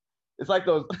 It's like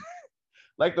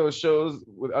those shows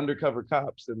with undercover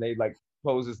cops, and they like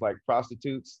pose as like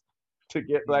prostitutes to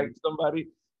get like somebody.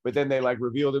 But then they like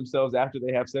reveal themselves after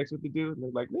they have sex with the dude, and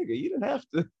they're like, "Nigga, you didn't have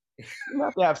to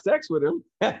have sex with him."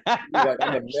 Like,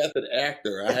 I'm a method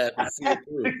actor. I had to see it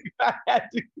through. I had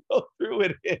to go through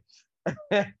with it.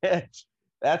 Yeah.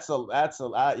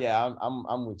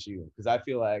 I'm with you, because I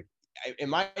feel like it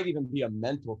might even be a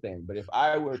mental thing. But if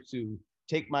I were to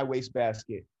take my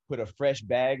wastebasket, put a fresh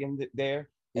bag in there,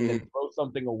 and then throw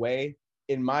something away,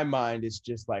 in my mind, it's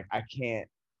just like I can't.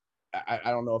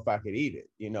 I don't know if I could eat it,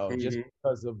 you know, just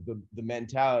because of the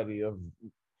mentality of,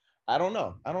 I don't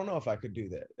know if I could do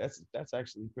that. That's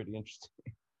actually pretty interesting.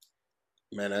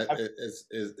 Man,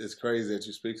 it's crazy that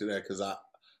you speak to that, because I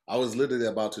was literally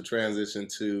about to transition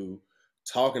to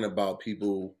talking about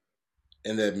people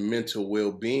and their mental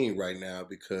well-being right now,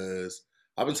 because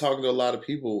I've been talking to a lot of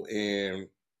people, and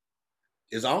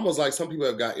it's almost like some people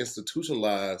have got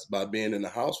institutionalized by being in the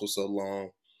house for so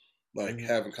long. Like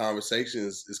having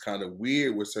conversations is kind of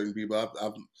weird with certain people.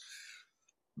 I've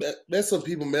met some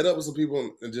people, met up with some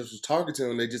people, and just was talking to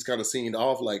them. And they just kind of seemed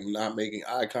off, like not making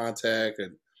eye contact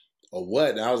or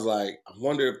what. And I was like, I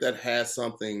wonder if that has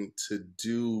something to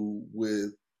do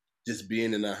with just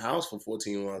being in the house for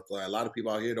 14 months. Like a lot of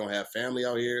people out here don't have family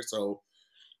out here, so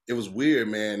it was weird,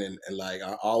 man. And like,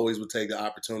 I always would take the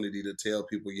opportunity to tell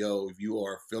people, yo, if you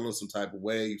are feeling some type of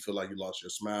way, you feel like you lost your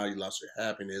smile, you lost your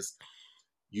happiness,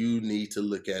 you need to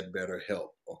look at BetterHelp,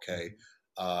 okay?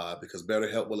 Because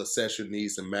BetterHelp will assess your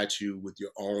needs and match you with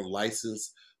your own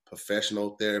licensed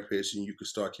professional therapist, and you can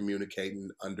start communicating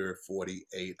under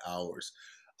 48 hours.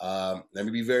 Let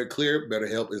me be very clear.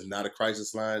 BetterHelp is not a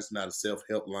crisis line. It's not a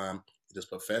self-help line. It is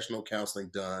professional counseling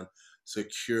done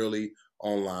securely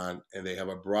online, and they have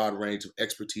a broad range of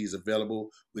expertise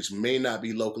available, which may not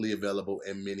be locally available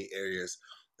in many areas.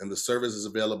 And the service is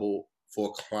available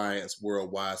for clients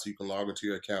worldwide, so you can log into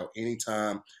your account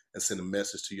anytime and send a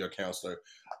message to your counselor.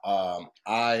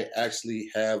 I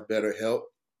actually have BetterHelp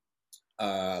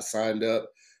signed up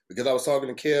because I was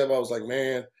talking to Kev. I was like,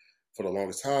 man, for the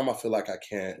longest time, I feel like I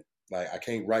can't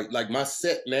write. Like my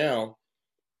set now,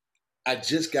 I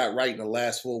just got right in the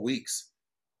last 4 weeks.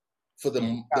 For the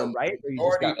right, or you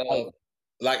just got of,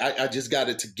 like I just got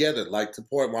it together, like to the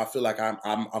point where I feel like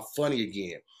I'm funny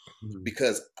again.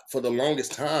 Because for the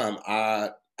longest time, I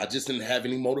just didn't have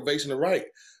any motivation to write.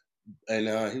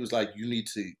 And he was like, you need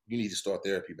to start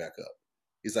therapy back up.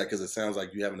 He's like, because it sounds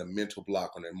like you're having a mental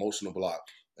block or an emotional block,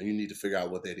 and you need to figure out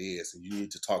what that is, and you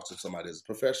need to talk to somebody that's a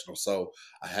professional. So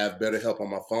I have BetterHelp on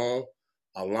my phone.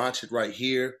 I launch it right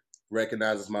here,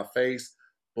 recognizes my face,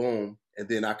 boom, and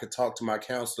then I could talk to my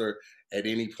counselor at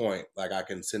any point. Like I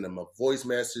can send them a voice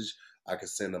message, I can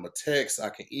send them a text, I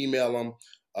can email them.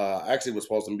 I actually was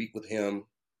supposed to meet with him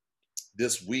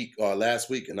this week or last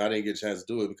week, and I didn't get a chance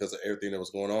to do it because of everything that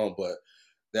was going on. But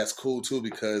that's cool too,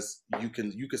 because you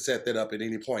can set that up at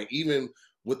any point. Even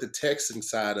with the texting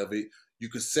side of it, you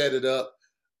can set it up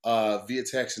via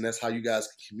text, and that's how you guys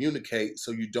can communicate.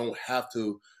 So you don't have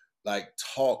to like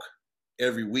talk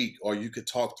every week, or you could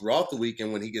talk throughout the week,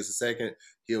 and when he gets a second,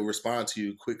 he'll respond to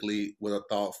you quickly with a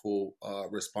thoughtful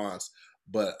response.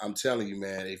 But I'm telling you,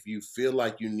 man, if you feel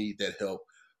like you need that help,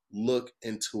 look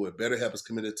into it. BetterHelp is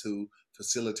committed to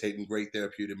facilitating great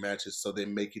therapeutic matches, so they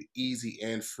make it easy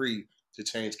and free to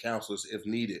change counselors if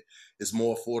needed. It's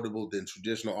more affordable than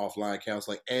traditional offline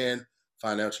counseling, and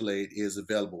financial aid is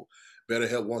available.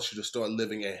 BetterHelp wants you to start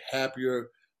living a happier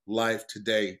life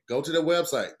today. Go to their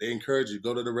website. They encourage you.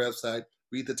 Go to the website,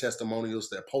 read the testimonials.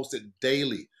 They're posted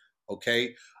daily,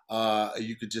 okay?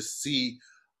 You could just see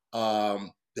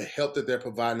the help that they're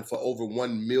providing for over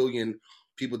 1 million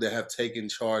people that have taken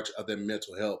charge of their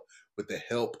mental health with the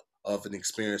help of an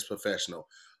experienced professional.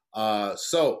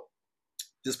 So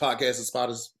this podcast is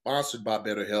sponsored by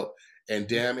BetterHelp, and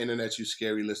damn internet, you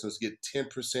scary listeners get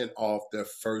 10% off their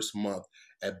first month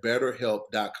at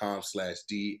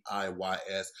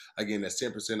betterhelp.com/DIYS. Again, that's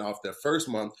 10% off their first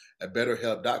month at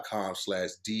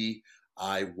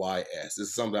betterhelp.com/DIYS. This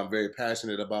is something I'm very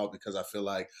passionate about because I feel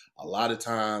like a lot of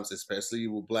times, especially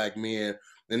with Black men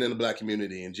and in the Black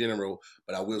community in general,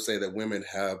 but I will say that women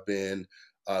have been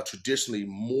traditionally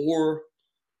more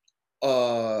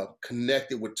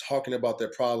connected with talking about their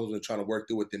problems and trying to work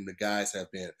through it than the guys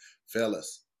have been.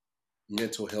 Fellas,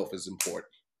 mental health is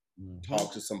important.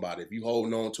 Talk to somebody. If you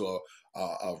holding on to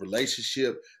a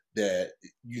relationship that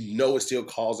you know is still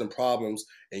causing problems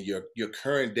and your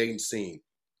current dating scene,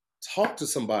 talk to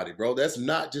somebody, bro. That's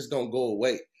not just gonna go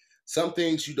away. Some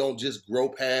things you don't just grow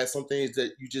past. Some things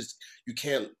that you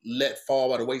can't let fall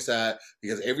by the wayside,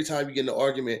 because every time you get in an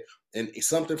argument and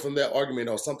something from that argument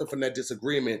or something from that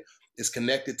disagreement is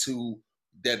connected to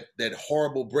that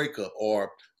horrible breakup,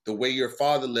 or the way your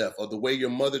father left, or the way your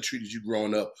mother treated you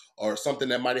growing up, or something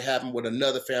that might have happened with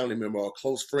another family member or a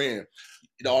close friend,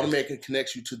 it automatically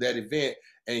connects you to that event,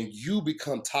 and you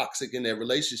become toxic in that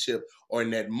relationship or in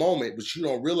that moment, but you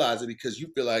don't realize it because you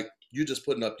feel like you're just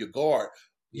putting up your guard.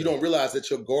 You don't realize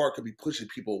that your guard could be pushing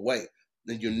people away.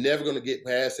 And you're never going to get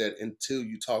past that until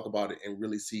you talk about it and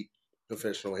really seek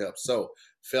professional help. So,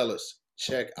 fellas,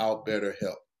 check out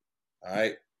BetterHelp. All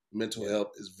right? Mental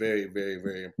health is very, very,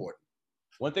 very important.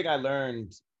 One thing I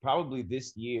learned probably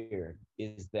this year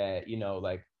is that,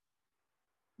 like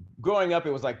growing up,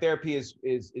 it was like therapy is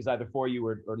either for you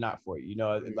or not for you.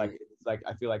 Like it's like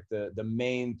I feel like the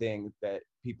main thing that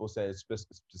people say,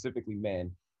 specifically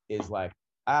men, is like,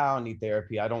 I don't need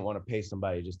therapy. I don't want to pay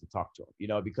somebody just to talk to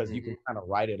them, because you can kind of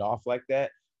write it off like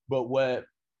that. But what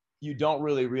you don't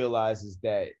really realize is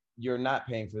that you're not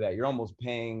paying for that. You're almost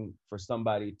paying for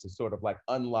somebody to sort of like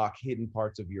unlock hidden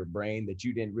parts of your brain that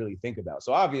you didn't really think about.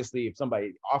 So obviously, if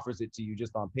somebody offers it to you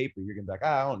just on paper, you're gonna be like,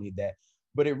 I don't need that.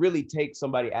 But it really takes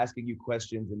somebody asking you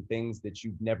questions and things that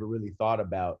you've never really thought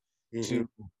about to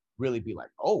really be like,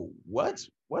 oh, what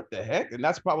the heck? And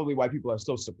that's probably why people are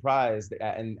so surprised.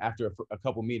 And after a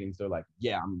couple meetings, they're like,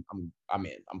 yeah, I'm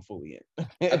in. I'm fully in.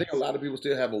 I think a lot of people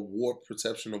still have a warped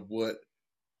perception of what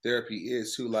therapy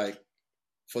is too. Like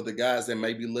for the guys that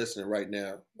may be listening right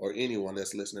now, or anyone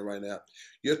that's listening right now,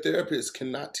 your therapist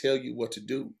cannot tell you what to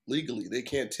do legally. They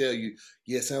can't tell you,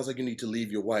 yeah, it sounds like you need to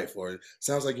leave your wife, or it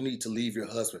sounds like you need to leave your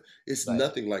husband. It's Right.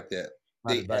 nothing like that.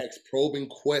 They ask probing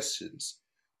questions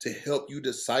to help you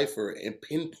decipher and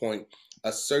pinpoint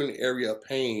a certain area of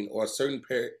pain or a certain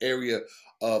area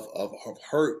of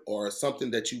hurt or something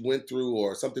that you went through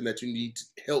or something that you need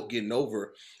help getting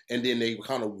over. And then they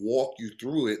kind of walk you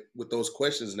through it with those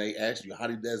questions, and they ask you, how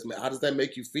does that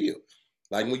make you feel?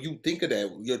 Like when you think of that,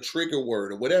 your trigger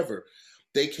word or whatever,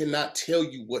 they cannot tell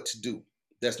you what to do.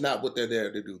 That's not what they're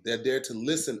there to do. They're there to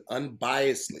listen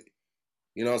unbiasedly.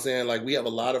 You know what I'm saying? Like we have a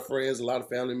lot of friends, a lot of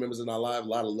family members in our lives, a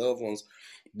lot of loved ones,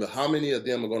 but how many of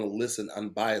them are going to listen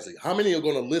unbiasedly? How many are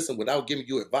going to listen without giving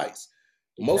you advice?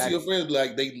 Exactly. Most of your friends,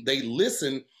 like they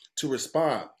listen to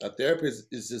respond. A therapist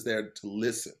is just there to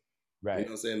listen. Right. You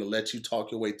know what I'm saying? To let you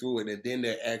talk your way through it. And then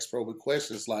they ask probing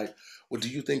questions like, well, do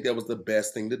you think that was the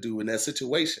best thing to do in that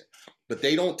situation? But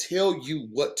they don't tell you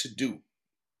what to do.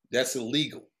 That's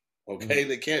illegal. Okay? Mm-hmm.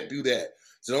 They can't do that.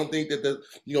 So don't think that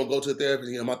you're going to go to a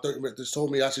therapist, my therapist told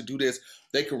me I should do this.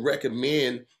 They can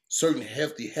recommend certain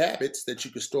healthy habits that you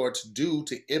can start to do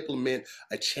to implement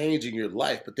a change in your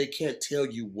life, but they can't tell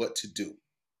you what to do.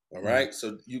 All right? Mm-hmm.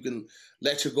 So you can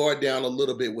let your guard down a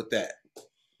little bit with that.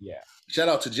 Yeah. Shout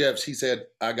out to Jeff. He said,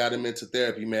 I got him into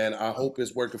therapy, man. I hope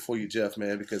it's working for you, Jeff,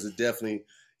 man, because it's definitely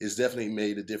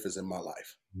made a difference in my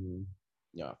life. Mm-hmm.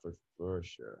 Yeah, for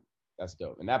sure. That's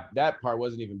dope. And that part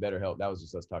wasn't even BetterHelp. That was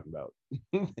just us talking about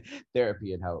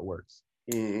therapy and how it works.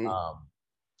 Mm-hmm.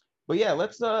 But yeah,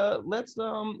 let's throw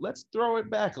it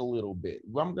back a little bit.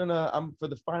 I'm for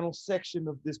the final section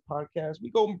of this podcast, we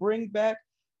gonna bring back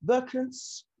the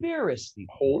conspiracy.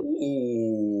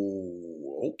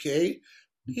 Oh, okay.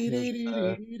 That's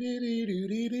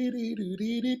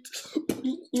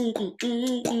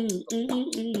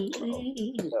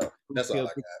all I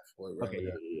got for it. Right. Okay,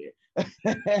 yeah.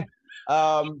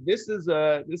 This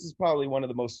is probably one of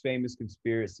the most famous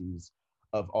conspiracies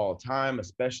of all time,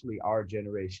 especially our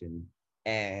generation.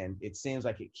 And it seems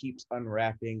like it keeps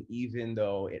unwrapping, even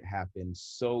though it happened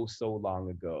so long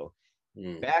ago.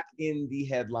 Back in the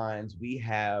headlines, we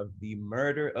have the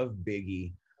murder of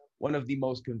Biggie. One of the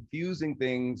most confusing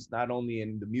things, not only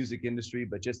in the music industry,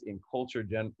 but just in culture,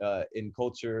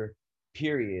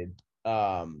 period.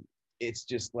 It's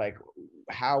just like,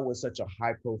 how was such a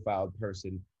high-profile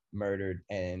person murdered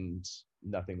and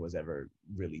nothing was ever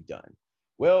really done?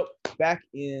 Well, back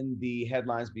in the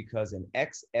headlines because an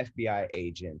ex-FBI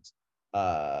agent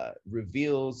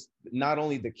reveals not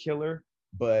only the killer,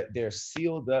 but they're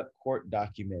sealed up court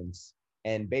documents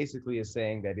and basically is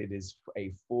saying that it is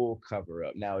a full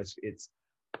cover-up. Now, it's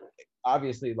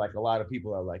obviously like a lot of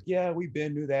people are like, yeah, we've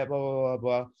been through that, blah, blah, blah,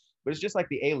 blah. But it's just like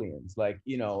the aliens. Like,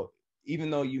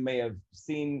 even though you may have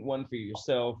seen one for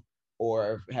yourself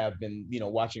or have been,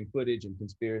 watching footage and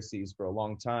conspiracies for a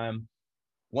long time,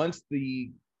 once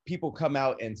the people come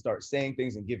out and start saying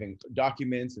things and giving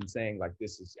documents and saying like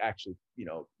this is actually,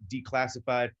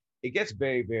 declassified, it gets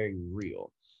very, very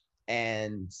real.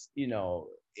 And,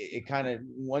 it kind of,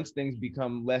 once things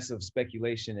become less of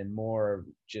speculation and more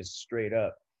just straight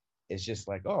up, it's just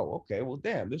like, oh, okay, well,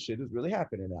 damn, this shit is really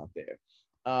happening out there.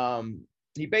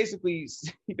 He basically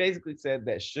said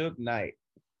that Suge Knight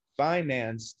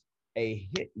financed a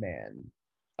hitman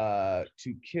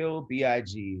to kill Big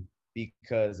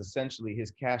because essentially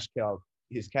his cash cow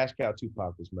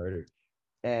Tupac was murdered,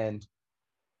 and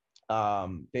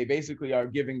they basically are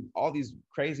giving all these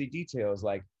crazy details,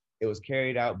 like it was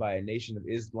carried out by a Nation of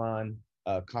Islam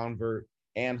convert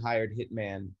and hired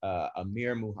hitman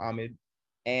Amir Muhammad,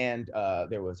 and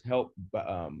there was help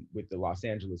with the Los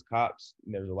Angeles cops.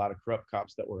 There was a lot of corrupt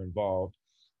cops that were involved.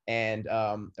 And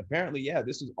apparently, yeah,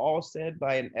 this was all said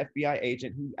by an FBI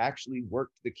agent who actually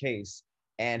worked the case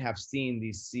and have seen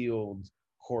these sealed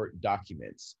court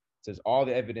documents. It says all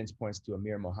the evidence points to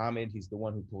Amir Muhammad. He's the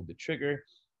one who pulled the trigger.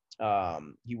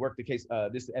 He worked the case.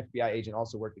 This FBI agent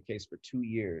also worked the case for 2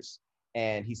 years.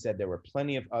 And he said there were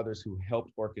plenty of others who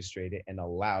helped orchestrate it and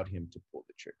allowed him to pull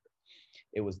the trigger.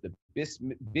 It was the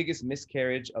biggest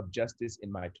miscarriage of justice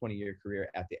in my 20-year career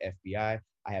at the FBI.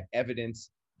 I have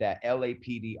evidence that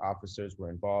LAPD officers were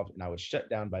involved, and I was shut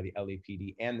down by the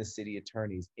LAPD and the city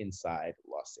attorneys inside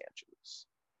Los Angeles.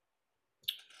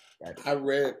 I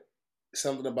read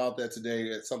something about that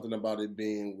today, something about it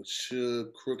being with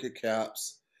Suge, Crooked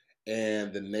Cops,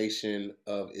 and the Nation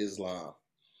of Islam.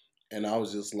 and I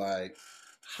was just like,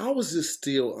 how is this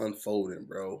still unfolding,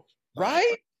 bro?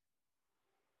 Right?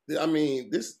 I mean,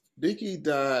 this Biggie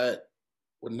died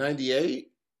with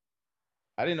 98,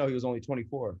 I didn't know he was only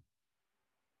 24.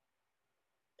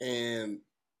 and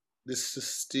this is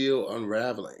still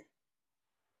unraveling.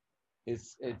 It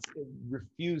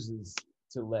refuses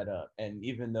to let up. And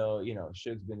even though,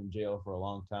 Suge's been in jail for a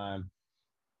long time,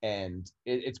 and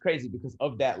it's crazy because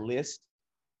of that list,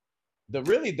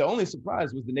 the only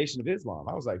surprise was the Nation of Islam.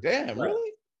 I was like, damn, Right.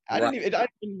 really? I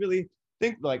didn't really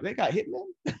think like they got hitmen.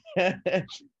 But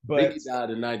Biggie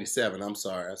died in 97. I'm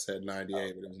sorry, I said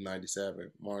 98, but it was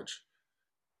 97. March,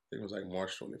 I think it was like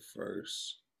March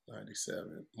 21st,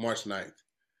 97, March 9th.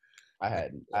 I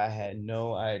had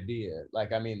no idea.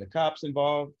 Like, I mean, the cops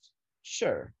involved,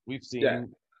 sure. We've seen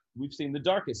the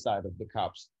darkest side of the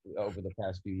cops over the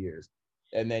past few years.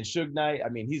 And then Suge Knight, I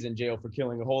mean, he's in jail for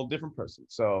killing a whole different person.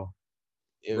 So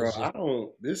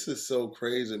this is so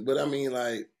crazy. But I mean,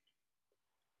 like,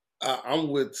 I'm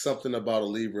with something about a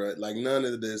Libra. Like, none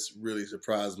of this really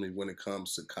surprised me when it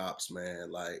comes to cops,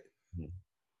 man. Like,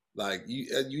 like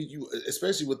you,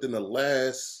 especially within the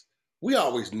last, we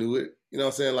always knew it. You know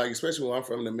what I'm saying? Like, especially when I'm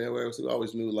from the Midwest, we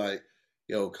always knew, like,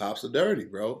 cops are dirty,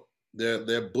 bro.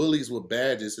 They're bullies with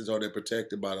badges, or they're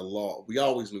protected by the law. We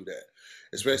always knew that,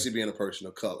 especially being a person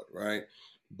of color, right?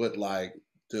 But like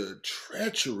the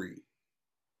treachery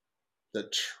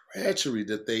that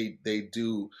they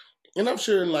do, and I'm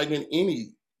sure in any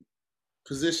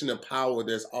position of power,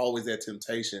 there's always that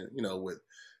temptation, with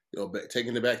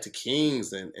taking it back to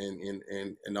kings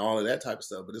and all of that type of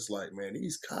stuff. But it's like, man,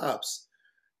 these cops,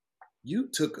 you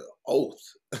took an oath.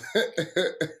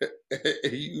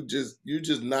 you just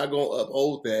not gonna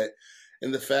uphold that.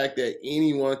 And the fact that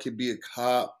anyone could be a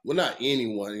cop, well, not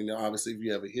anyone, obviously if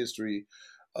you have a history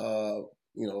of,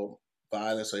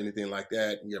 violence or anything like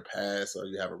that in your past, or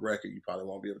you have a record, you probably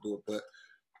won't be able to do it. But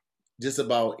just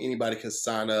about anybody can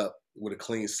sign up with a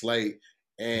clean slate.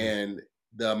 And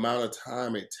the amount of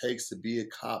time it takes to be a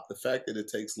cop, the fact that it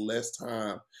takes less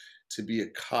time to be a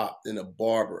cop than a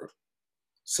barber,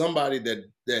 somebody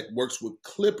that works with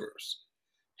clippers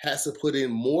has to put in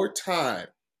more time,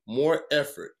 more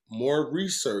effort, more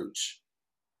research,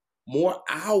 more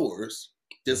hours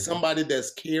than somebody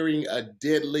that's carrying a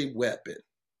deadly weapon.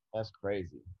 That's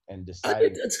crazy. And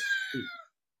deciding.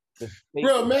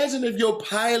 Bro, imagine if your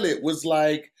pilot was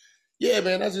like, yeah,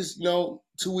 man, I just, 2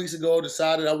 weeks ago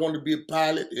decided I wanted to be a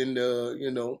pilot, and,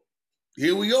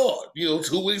 here we are,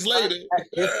 2 weeks later.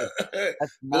 Go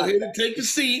ahead and take your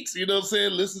seats, you know what I'm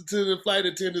saying? Listen to the flight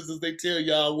attendants as they tell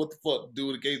y'all what the fuck to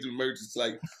do in case of emergency.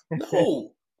 Like,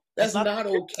 no, that's not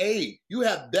okay. You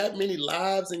have that many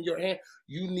lives in your hand.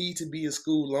 You need to be in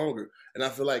school longer. And I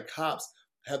feel like cops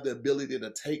have the ability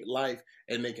to take life,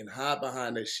 and they can hide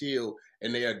behind their shield,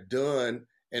 and they are done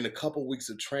in a couple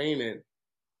weeks of training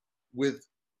with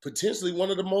potentially one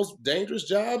of the most dangerous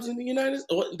jobs in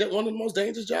the one of the most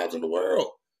dangerous jobs in the world.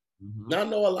 Now, I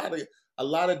know a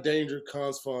lot of danger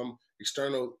comes from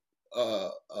external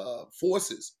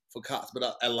forces for cops,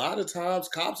 but a lot of times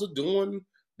cops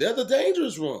they're the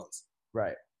dangerous ones.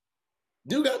 Right.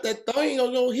 You got that thing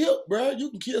on your hip, bro. You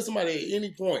can kill somebody at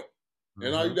any point.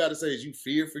 And all you got to say is you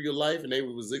fear for your life, and they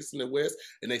were resisting the West,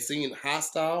 and they seem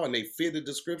hostile, and they fit the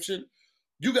description.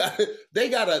 They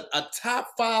got a top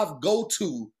 5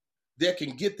 go-to that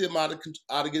can get them out of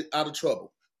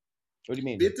trouble. What do you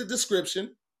mean? Fit the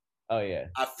description. Oh yeah.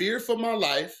 I fear for my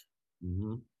life.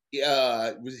 He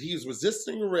was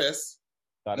resisting arrest.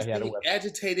 Thought he had a weapon.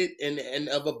 Agitated and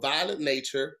of a violent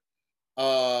nature.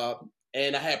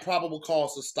 And I had probable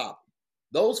cause to stop him.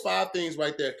 Those 5 things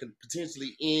right there could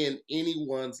potentially end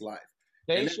anyone's life.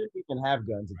 They shouldn't even have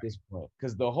guns at this point,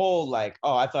 because the whole like,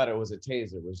 oh, I thought it was a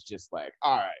taser was just like,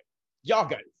 all right, y'all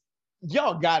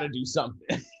got to do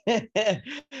something.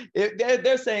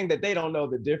 They're saying that they don't know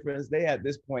the difference. They at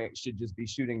this point should just be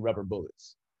shooting rubber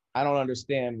bullets. I don't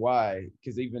understand why,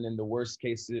 because even in the worst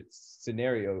case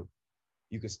scenario,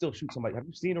 you could still shoot somebody. Have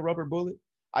you seen a rubber bullet?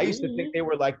 I used to think they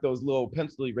were like those little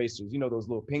pencil erasers, those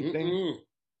little pink things.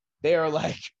 They are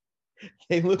like,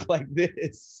 they look like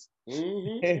this.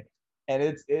 And I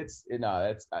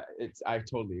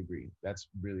totally agree. That's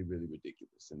really, really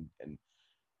ridiculous. And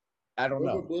I don't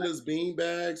know. Bullets, bean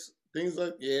bags, things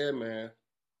like, yeah, man.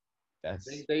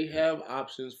 They have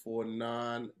options for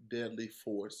non-deadly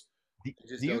force. They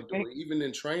just don't do it. Even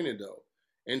in training, though.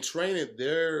 In training,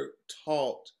 they're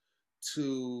taught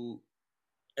to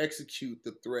execute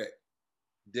the threat.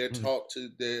 They're taught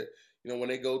to when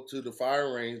they go to the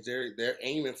firing range, they're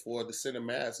aiming for the center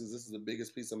mass, because this is the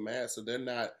biggest piece of mass. So they're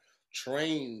not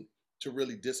trained to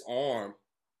really disarm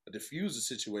or diffuse the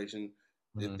situation.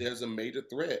 If there's a major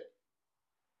threat,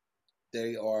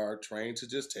 they are trained to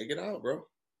just take it out, bro.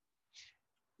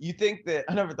 You think that,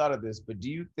 I never thought of this, but do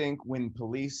you think when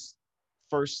police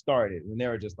first started, when they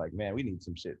were just like, man, we need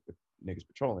some shit with niggas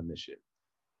patrolling this shit,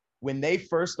 when they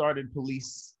first started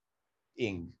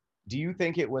policing, do you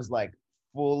think it was like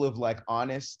full of like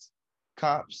honest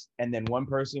cops, and then one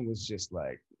person was just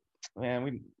like,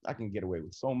 man, I can get away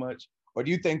with so much? Or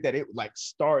do you think that it like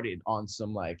started on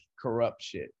some like corrupt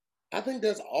shit? I think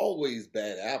there's always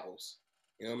bad apples.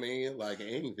 You know what I mean? Like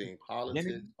anything,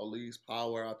 politics, police,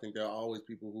 power. I think there are always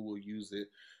people who will use it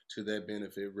to their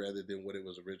benefit rather than what it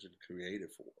was originally created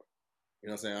for. You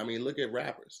know what I'm saying? I mean, look at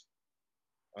rappers.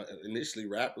 Initially,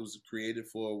 rap was created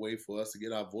for a way for us to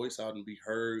get our voice out and be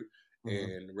heard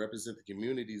and represent the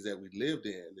communities that we lived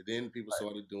in. And then people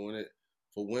started doing it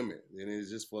for women. Then it's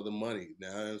just for the money.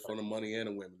 Now it's for the money and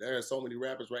the women. There are so many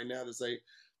rappers right now that say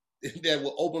that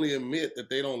will openly admit that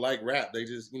they don't like rap. They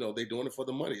just, they doing it for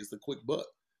the money. It's the quick buck.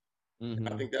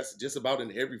 I think that's just about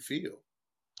in every field.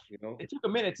 It took a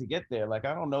minute to get there. Like,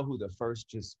 I don't know who the first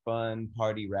just fun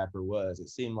party rapper was. It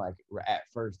seemed like at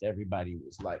first everybody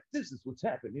was like, this is what's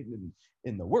happening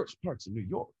in the worst parts of New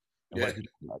York. And like,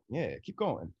 yeah, keep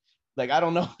going. Like, I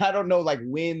don't know like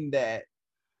when that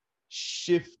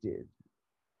shifted.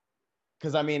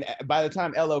 Because I mean, by the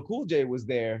time LL Cool J was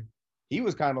there, he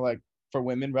was kind of like for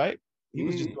women, right? He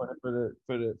was just doing it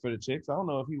for the chicks. I don't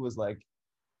know if he was like,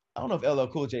 I don't know if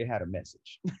LL Cool J had a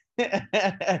message. Yeah,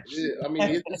 I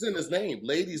mean, it's in his name.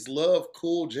 Ladies love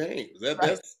Cool James.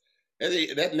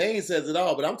 That name says it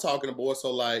all. But I'm talking more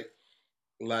so like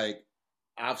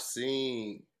I've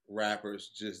seen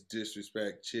rappers just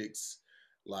disrespect chicks,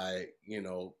 like,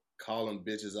 calling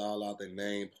bitches all out their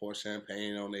name, pour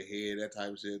champagne on their head, that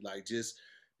type of shit. Like, just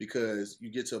because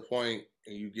you get to a point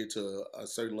and you get to a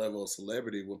certain level of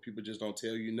celebrity when people just don't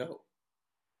tell you no.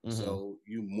 So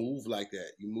you move like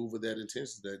that. You move with that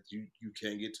intention that you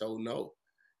can't get told no.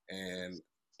 And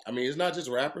I mean, it's not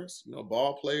just rappers,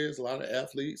 ball players, a lot of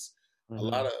athletes, a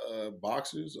lot of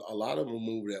boxers, a lot of them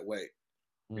move that way.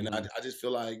 And I just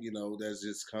feel like, that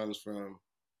just comes from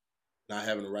not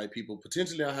having the right people,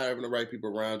 potentially not having the right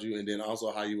people around you, and then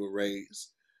also how you were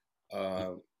raised.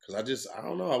 Because I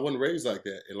don't know, I wasn't raised like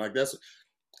that. And like, that's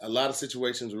a lot of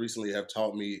situations recently have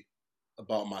taught me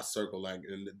about my circle, like,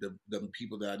 and the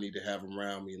people that I need to have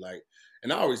around me, like,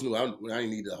 and I always knew I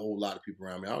didn't need a whole lot of people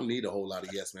around me. I don't need a whole lot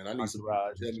of yes man. I need some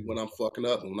people to tell me when I'm fucking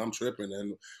up and when I'm tripping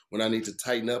and when I need to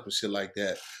tighten up and shit like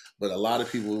that. But a lot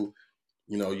of people,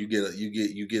 you get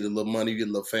a little money, you get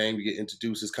a little fame, you get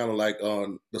introduced. It's kind of like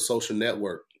on The Social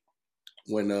Network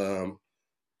when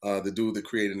the dude that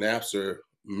created Napster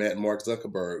met Mark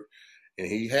Zuckerberg. And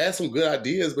he had some good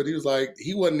ideas, but he was like,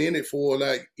 he wasn't in it for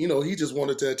like, he just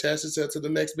wanted to attach himself to the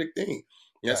next big thing.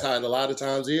 And that's how it a lot of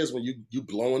times is when you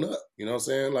blowing up. You know what I'm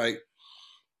saying? Like,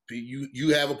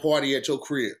 you have a party at your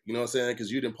crib. You know what I'm saying?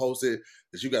 Because you didn't post it.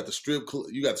 That you got the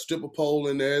stripper pole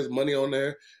in there. There's money on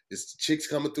there. It's chicks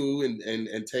coming through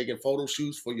and taking photo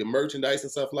shoots for your merchandise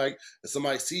and stuff like. And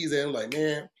somebody sees it and like,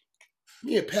 man,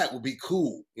 me and Pat would be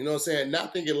cool. You know what I'm saying?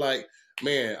 Not thinking like,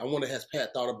 man, I wonder has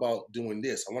Pat thought about doing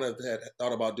this? I wonder if Pat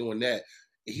thought about doing that.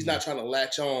 And he's not trying to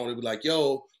latch on and be like,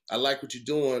 yo, I like what you're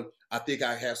doing. I think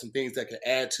I have some things that can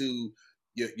add to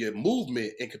your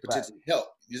movement and could potentially help.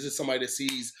 You're just somebody that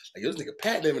sees, like, yo, this nigga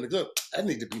Pat living in the club. That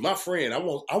need to be my friend. I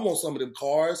want some of them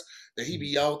cars that he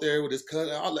be out there with his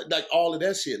cousin. Like all of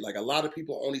that shit. Like, a lot of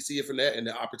people only see it from that and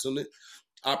they're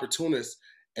opportunists.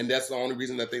 And that's the only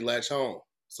reason that they latch on.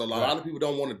 So a lot of people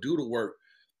don't want to do the work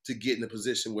to get in a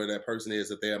position where that person is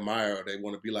that they admire or they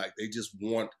want to be like. They just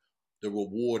want the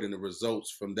reward and the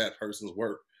results from that person's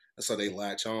work. And so they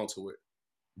latch on to it.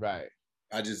 Right.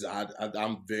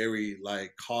 I'm very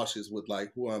like cautious with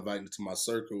like who I'm inviting to my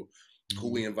circle, who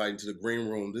we inviting to the green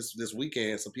room. This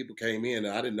weekend, some people came in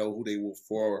and I didn't know who they were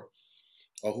for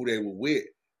or who they were with.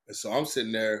 And so I'm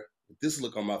sitting there with this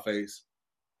look on my face.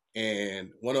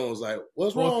 And one of them was like,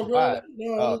 what's wrong, bro?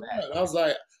 I was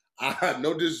like,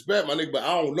 no disrespect, my nigga, but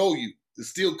I don't know you. It's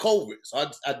still COVID. So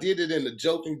I did it in a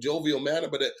joking, jovial manner,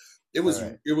 but it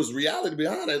was reality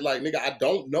behind it. Like, nigga, I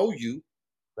don't know you.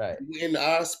 Right. In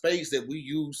our space that we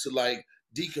use to like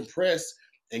decompress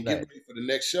and get ready for the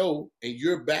next show, and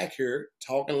you're back here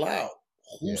talking loud.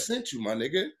 Who sent you, my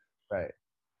nigga? Right.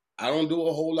 I don't do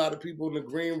a whole lot of people in the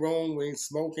green room. We ain't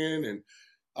smoking and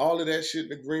all of that shit in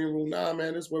the green room. Nah,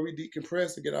 man, that's where we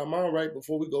decompress and get our mind right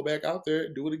before we go back out there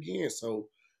and do it again. So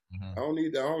I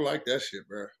don't like that shit,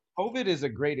 bro. COVID is a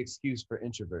great excuse for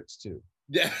introverts too.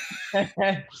 Yeah.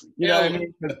 You know what I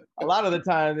mean? 'Cause a lot of the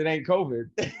time it ain't COVID.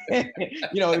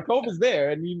 You know, the COVID's there,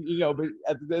 and you know, but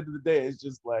at the end of the day, it's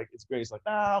just like it's great. It's like,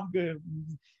 I'm good.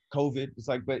 COVID. It's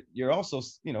like, but you're also,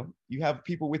 you know, you have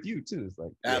people with you too. It's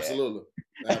like, Absolutely.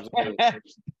 Absolutely.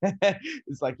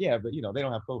 It's like, yeah, but you know, they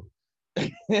don't have COVID.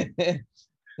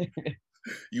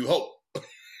 You hope.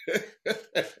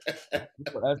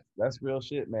 That's real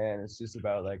shit, man. It's just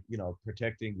about like, you know,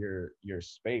 protecting your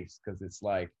space, because it's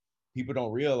like people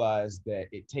don't realize that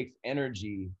it takes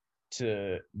energy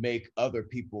to make other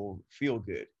people feel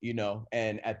good, you know.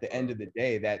 And at the end of the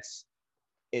day,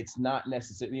 it's not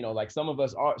necessary, you know, like some of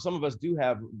us do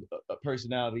have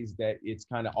personalities that it's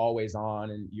kind of always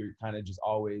on and you're kind of just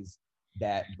always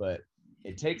that, but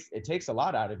it takes a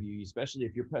lot out of you, especially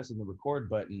if you're pressing the record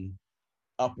button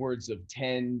upwards of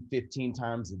 10, 15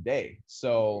 times a day.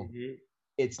 So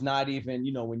it's not even,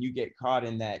 you know, when you get caught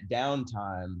in that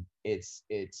downtime, it's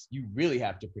you really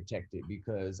have to protect it,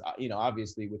 because you know,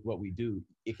 obviously with what we do,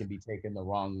 it can be taken the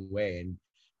wrong way, and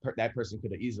that person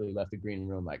could have easily left the green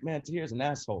room like, man, Tahir's an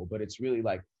asshole. But it's really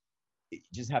like, you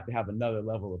just have to have another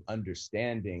level of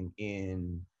understanding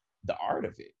in the art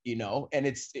of it, you know. And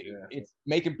it's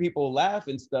making people laugh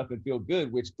and stuff and feel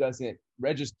good, which doesn't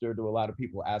register to a lot of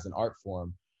people as an art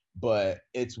form, but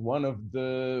it's one of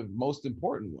the most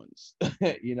important ones.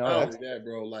 You know. Oh yeah,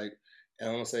 bro. Like, and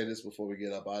I'm gonna say this before we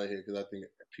get up out of here, because I think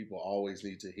people always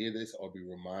need to hear this or be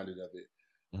reminded of it.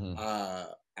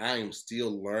 I am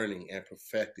still learning and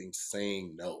perfecting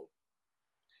saying no.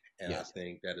 And I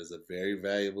think that is a very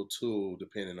valuable tool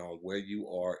depending on where you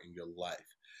are in your life.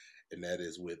 And that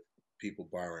is with people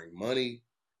borrowing money,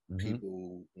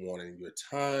 people wanting your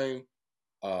time,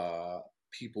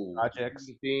 people projects,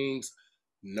 things.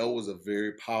 No is a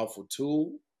very powerful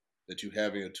tool that you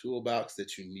have in your toolbox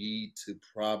that you need to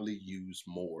probably use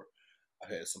more.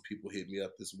 I had some people hit me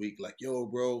up this week like, yo,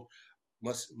 bro,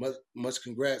 much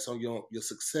congrats on your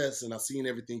success, and I've seen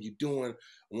everything you're doing.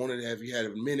 I wanted to have you had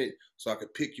a minute so I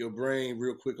could pick your brain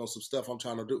real quick on some stuff I'm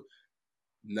trying to do.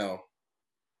 No,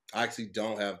 I actually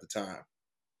don't have the time.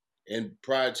 And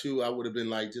prior to, I would have been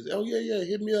like, just, oh yeah,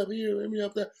 hit me up here, hit me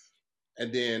up there.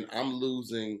 And then I'm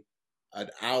losing an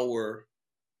hour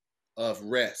of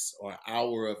rest or an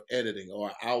hour of editing or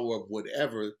an hour of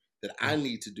whatever that I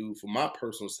need to do for my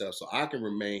personal self so I can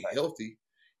remain healthy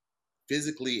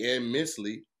physically and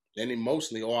mentally and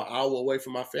emotionally, or an hour away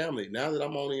from my family. Now that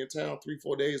I'm only in town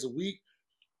 3-4 days a week,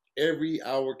 every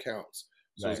hour counts.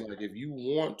 So it's like, if you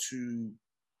want to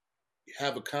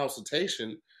have a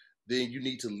consultation, then you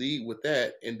need to lead with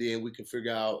that, and then we can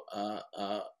figure out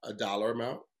a dollar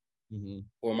amount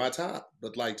for my time.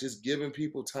 But like, just giving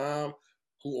people time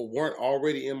who weren't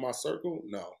already in my circle,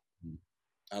 no,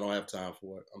 I don't have time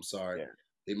for it. I'm sorry.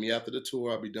 Hit me after the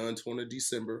tour. I'll be done touring in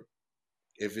December.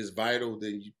 If it's vital,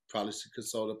 then you probably should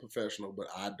consult a professional, but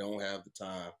I don't have the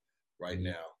time right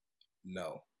now.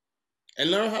 No. And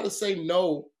learn how to say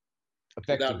no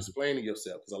without explaining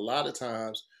yourself. Because a lot of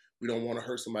times we don't want to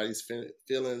hurt somebody's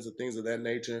feelings or things of that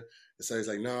nature. And so it's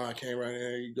like, no, I can't right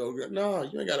now. You go, no,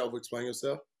 you ain't got to over-explain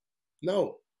yourself.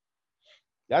 No.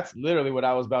 That's literally what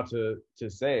I was about to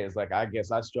say. Is like, I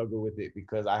guess I struggle with it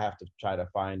because I have to try to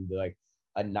find like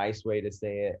a nice way to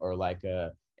say it, or like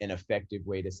an effective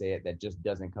way to say it that just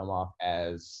doesn't come off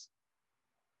as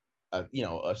a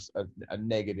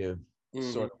negative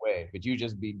sort of way. But you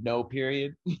just be no,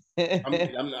 period.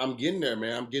 I'm getting there,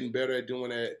 man. I'm getting better at doing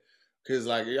that, because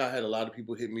like, I had a lot of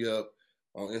people hit me up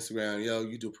on Instagram. Yo,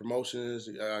 you do promotions.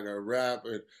 I got rap,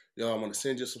 and yo, I'm gonna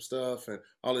send you some stuff and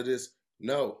all of this.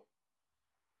 No.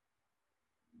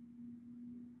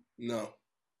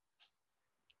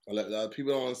 A lot of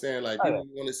people don't understand. Like, people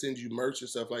want to send you merch and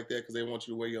stuff like that because they want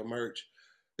you to wear your merch.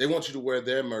 They want you to wear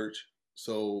their merch,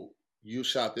 so you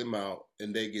shout them out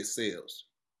and they get sales.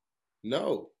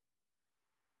 No.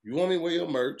 You want me to wear your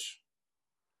merch?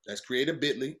 Let's create a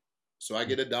Bitly, so I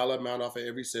get a dollar amount off of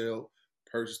every sale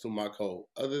purchased through my code.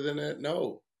 Other than that,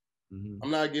 no.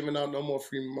 I'm not giving out no more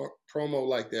free promo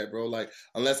like that, bro. Like,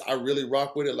 unless I really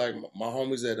rock with it, like my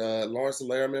homies at Lawrence and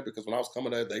Laramie, because when I was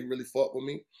coming up, they really fought with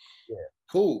me. Yeah.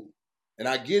 Cool. And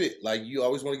I get it. Like, you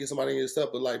always want to get somebody in your stuff,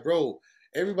 but like, bro,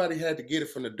 everybody had to get it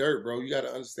from the dirt, bro. You got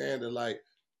to understand that, like,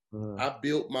 I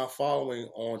built my following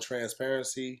on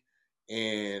transparency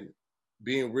and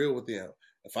being real with them.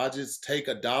 If I just take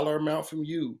a dollar amount from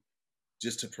you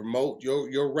just to promote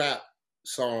your rap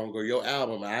song or your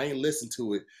album, and I ain't listen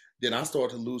to it, then I start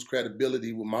to lose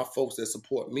credibility with my folks that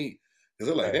support me.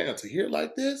 Because they're like, damn, to hear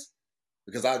like this?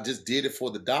 Because I just did it for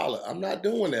the dollar. I'm not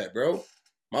doing that, bro.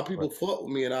 My people fuck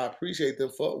with me, and I appreciate them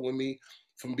fucking with me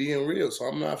from being real. So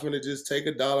I'm not gonna just take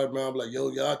 $1 amount, like, yo,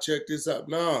 y'all check this out.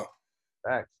 No,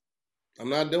 Facts. I'm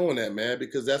not doing that, man,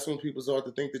 because that's when people start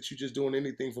to think that you're just doing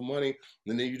anything for money,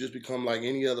 and then you just become like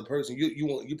any other person.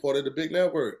 You part of the big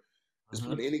network. Just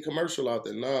put any commercial out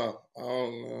there. Nah, I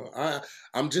don't know.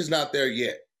 I'm just not there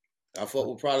yet. I fought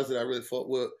with products that I really fought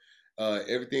with.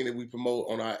 Everything that we promote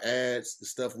on our ads, the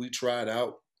stuff we tried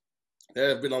out. There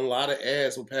have been a lot of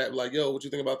ads with Pat like, yo, what you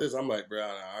think about this? I'm like, bro,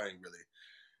 I ain't really.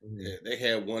 Yeah, they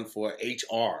had one for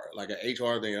HR, like an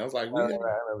HR thing. I was like, I remember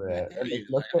that.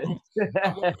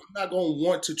 I'm not going to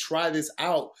want to try this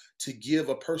out to give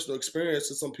a personal experience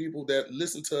to some people that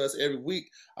listen to us every week.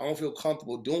 I don't feel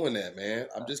comfortable doing that, man.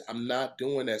 I'm not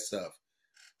doing that stuff.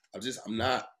 I'm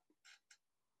not.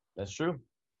 That's true.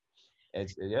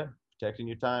 It's protecting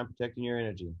your time, protecting your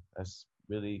energy. That's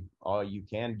really all you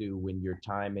can do when your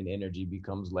time and energy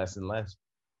becomes less and less.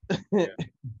 Yeah.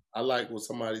 I like what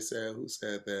somebody said. Who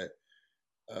said that?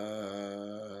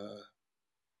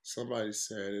 Somebody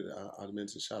said it. I meant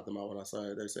to shout them out when I saw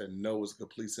it. They said no is a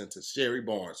complete sentence. Sherry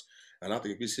Barnes. And I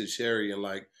think we see Sherry in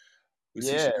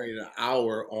see Sherry in an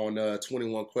hour on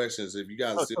 21 Questions. If you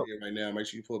guys are still here right now, make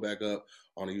sure you pull back up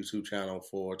on the YouTube channel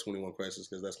for 21 Questions,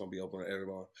 because that's going to be open to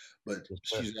everyone. But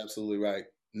she's absolutely right.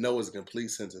 No is a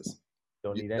complete sentence.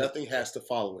 Nothing has to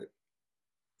follow it.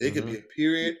 It could be a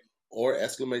period or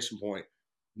exclamation point.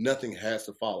 Nothing has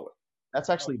to follow it. That's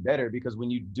actually better, because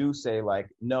when you do say like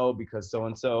no because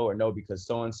so-and-so or no because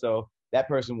so-and-so, that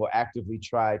person will actively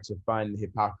try to find the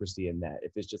hypocrisy in that.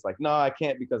 If it's just like, no, I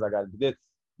can't because I got to do this,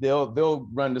 they'll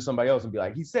run to somebody else and be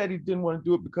like, he said he didn't want to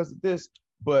do it because of this,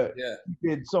 but he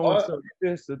did so-and-so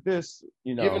this or this,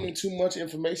 Giving them too much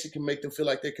information can make them feel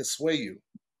like they can sway you.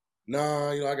 Nah,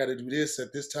 I got to do this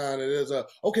at this time.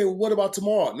 Okay, well, what about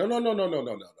tomorrow? No.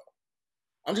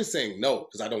 I'm just saying no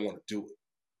because I don't want to do it.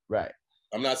 Right.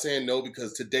 I'm not saying no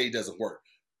because today doesn't work.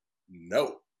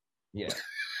 No. Yeah.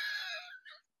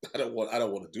 I don't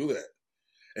want to do that.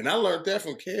 And I learned that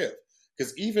from Kev.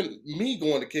 Because even me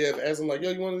going to Kev, asking like,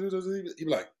 yo, you want to do this? He'd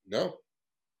be like, no,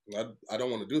 I don't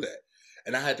want to do that.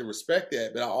 And I had to respect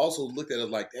that. But I also looked at it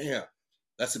like, damn,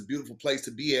 that's a beautiful place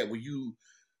to be at where you,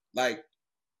 like,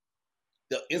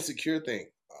 the Insecure thing.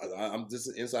 I'm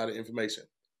just insider information.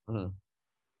 Mm-hmm.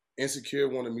 Insecure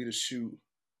wanted me to shoot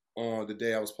on the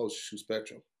day I was supposed to shoot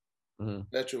Spectrum. Mm-hmm.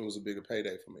 Spectrum was a bigger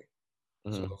payday for me.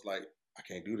 Mm-hmm. So I was like, I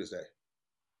can't do this day.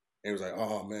 And he was like,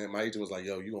 oh man, my agent was like,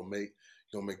 yo, you're gonna make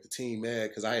the team mad,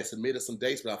 because I had submitted some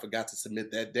dates, but I forgot to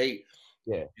submit that date.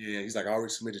 Yeah. Yeah. He's like, I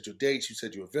already submitted your dates. You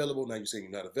said you're available. Now you're saying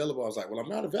you're not available. I was like, well, I'm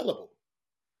not available.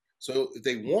 So if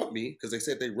they want me, because they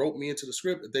said they wrote me into the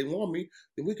script, if they want me,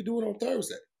 then we could do it on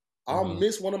Thursday. I'll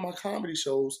miss one of my comedy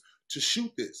shows to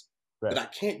shoot this, but I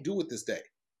can't do it this day.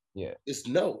 Yeah. It's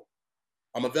no.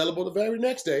 I'm available the very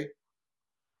next day,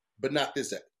 but not this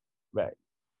day. Right.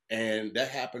 And that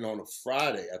happened on a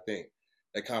Friday, I think,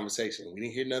 that conversation. We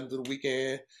didn't hear nothing through the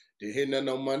weekend, didn't hear nothing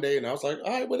on Monday. And I was like,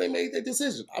 all right, well, they made their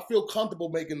decision. I feel comfortable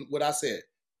making what I said,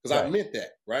 because I meant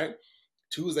that, right?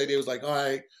 Tuesday, they was like, all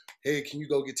right, hey, can you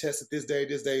go get tested this day,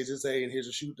 and here's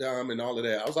a shoot time and all of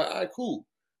that. I was like, all right, cool.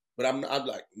 But I'm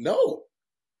like, no.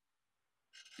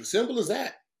 As simple as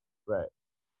that. Right.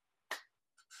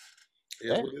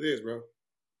 That's what it is, bro.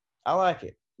 I like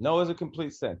it. No is a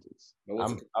complete sentence.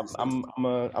 I'm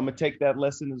gonna take that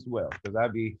lesson as well, because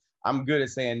I'm good at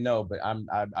saying no, but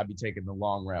I'd be taking the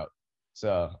long route.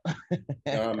 So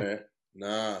nah, man.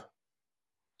 Nah.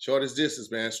 Shortest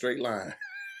distance, man. Straight line.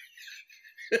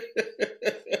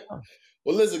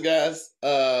 Well, listen, guys.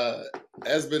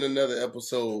 That's been another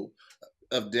episode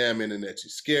of Damn Internet, You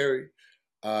Scary.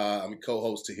 I'm your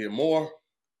co-host to hear more.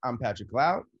 I'm Patrick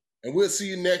Loud. And we'll see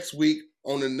you next week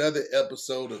on another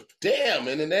episode of Damn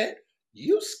Internet,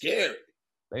 You Scary.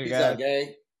 Peace out,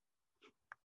 gang.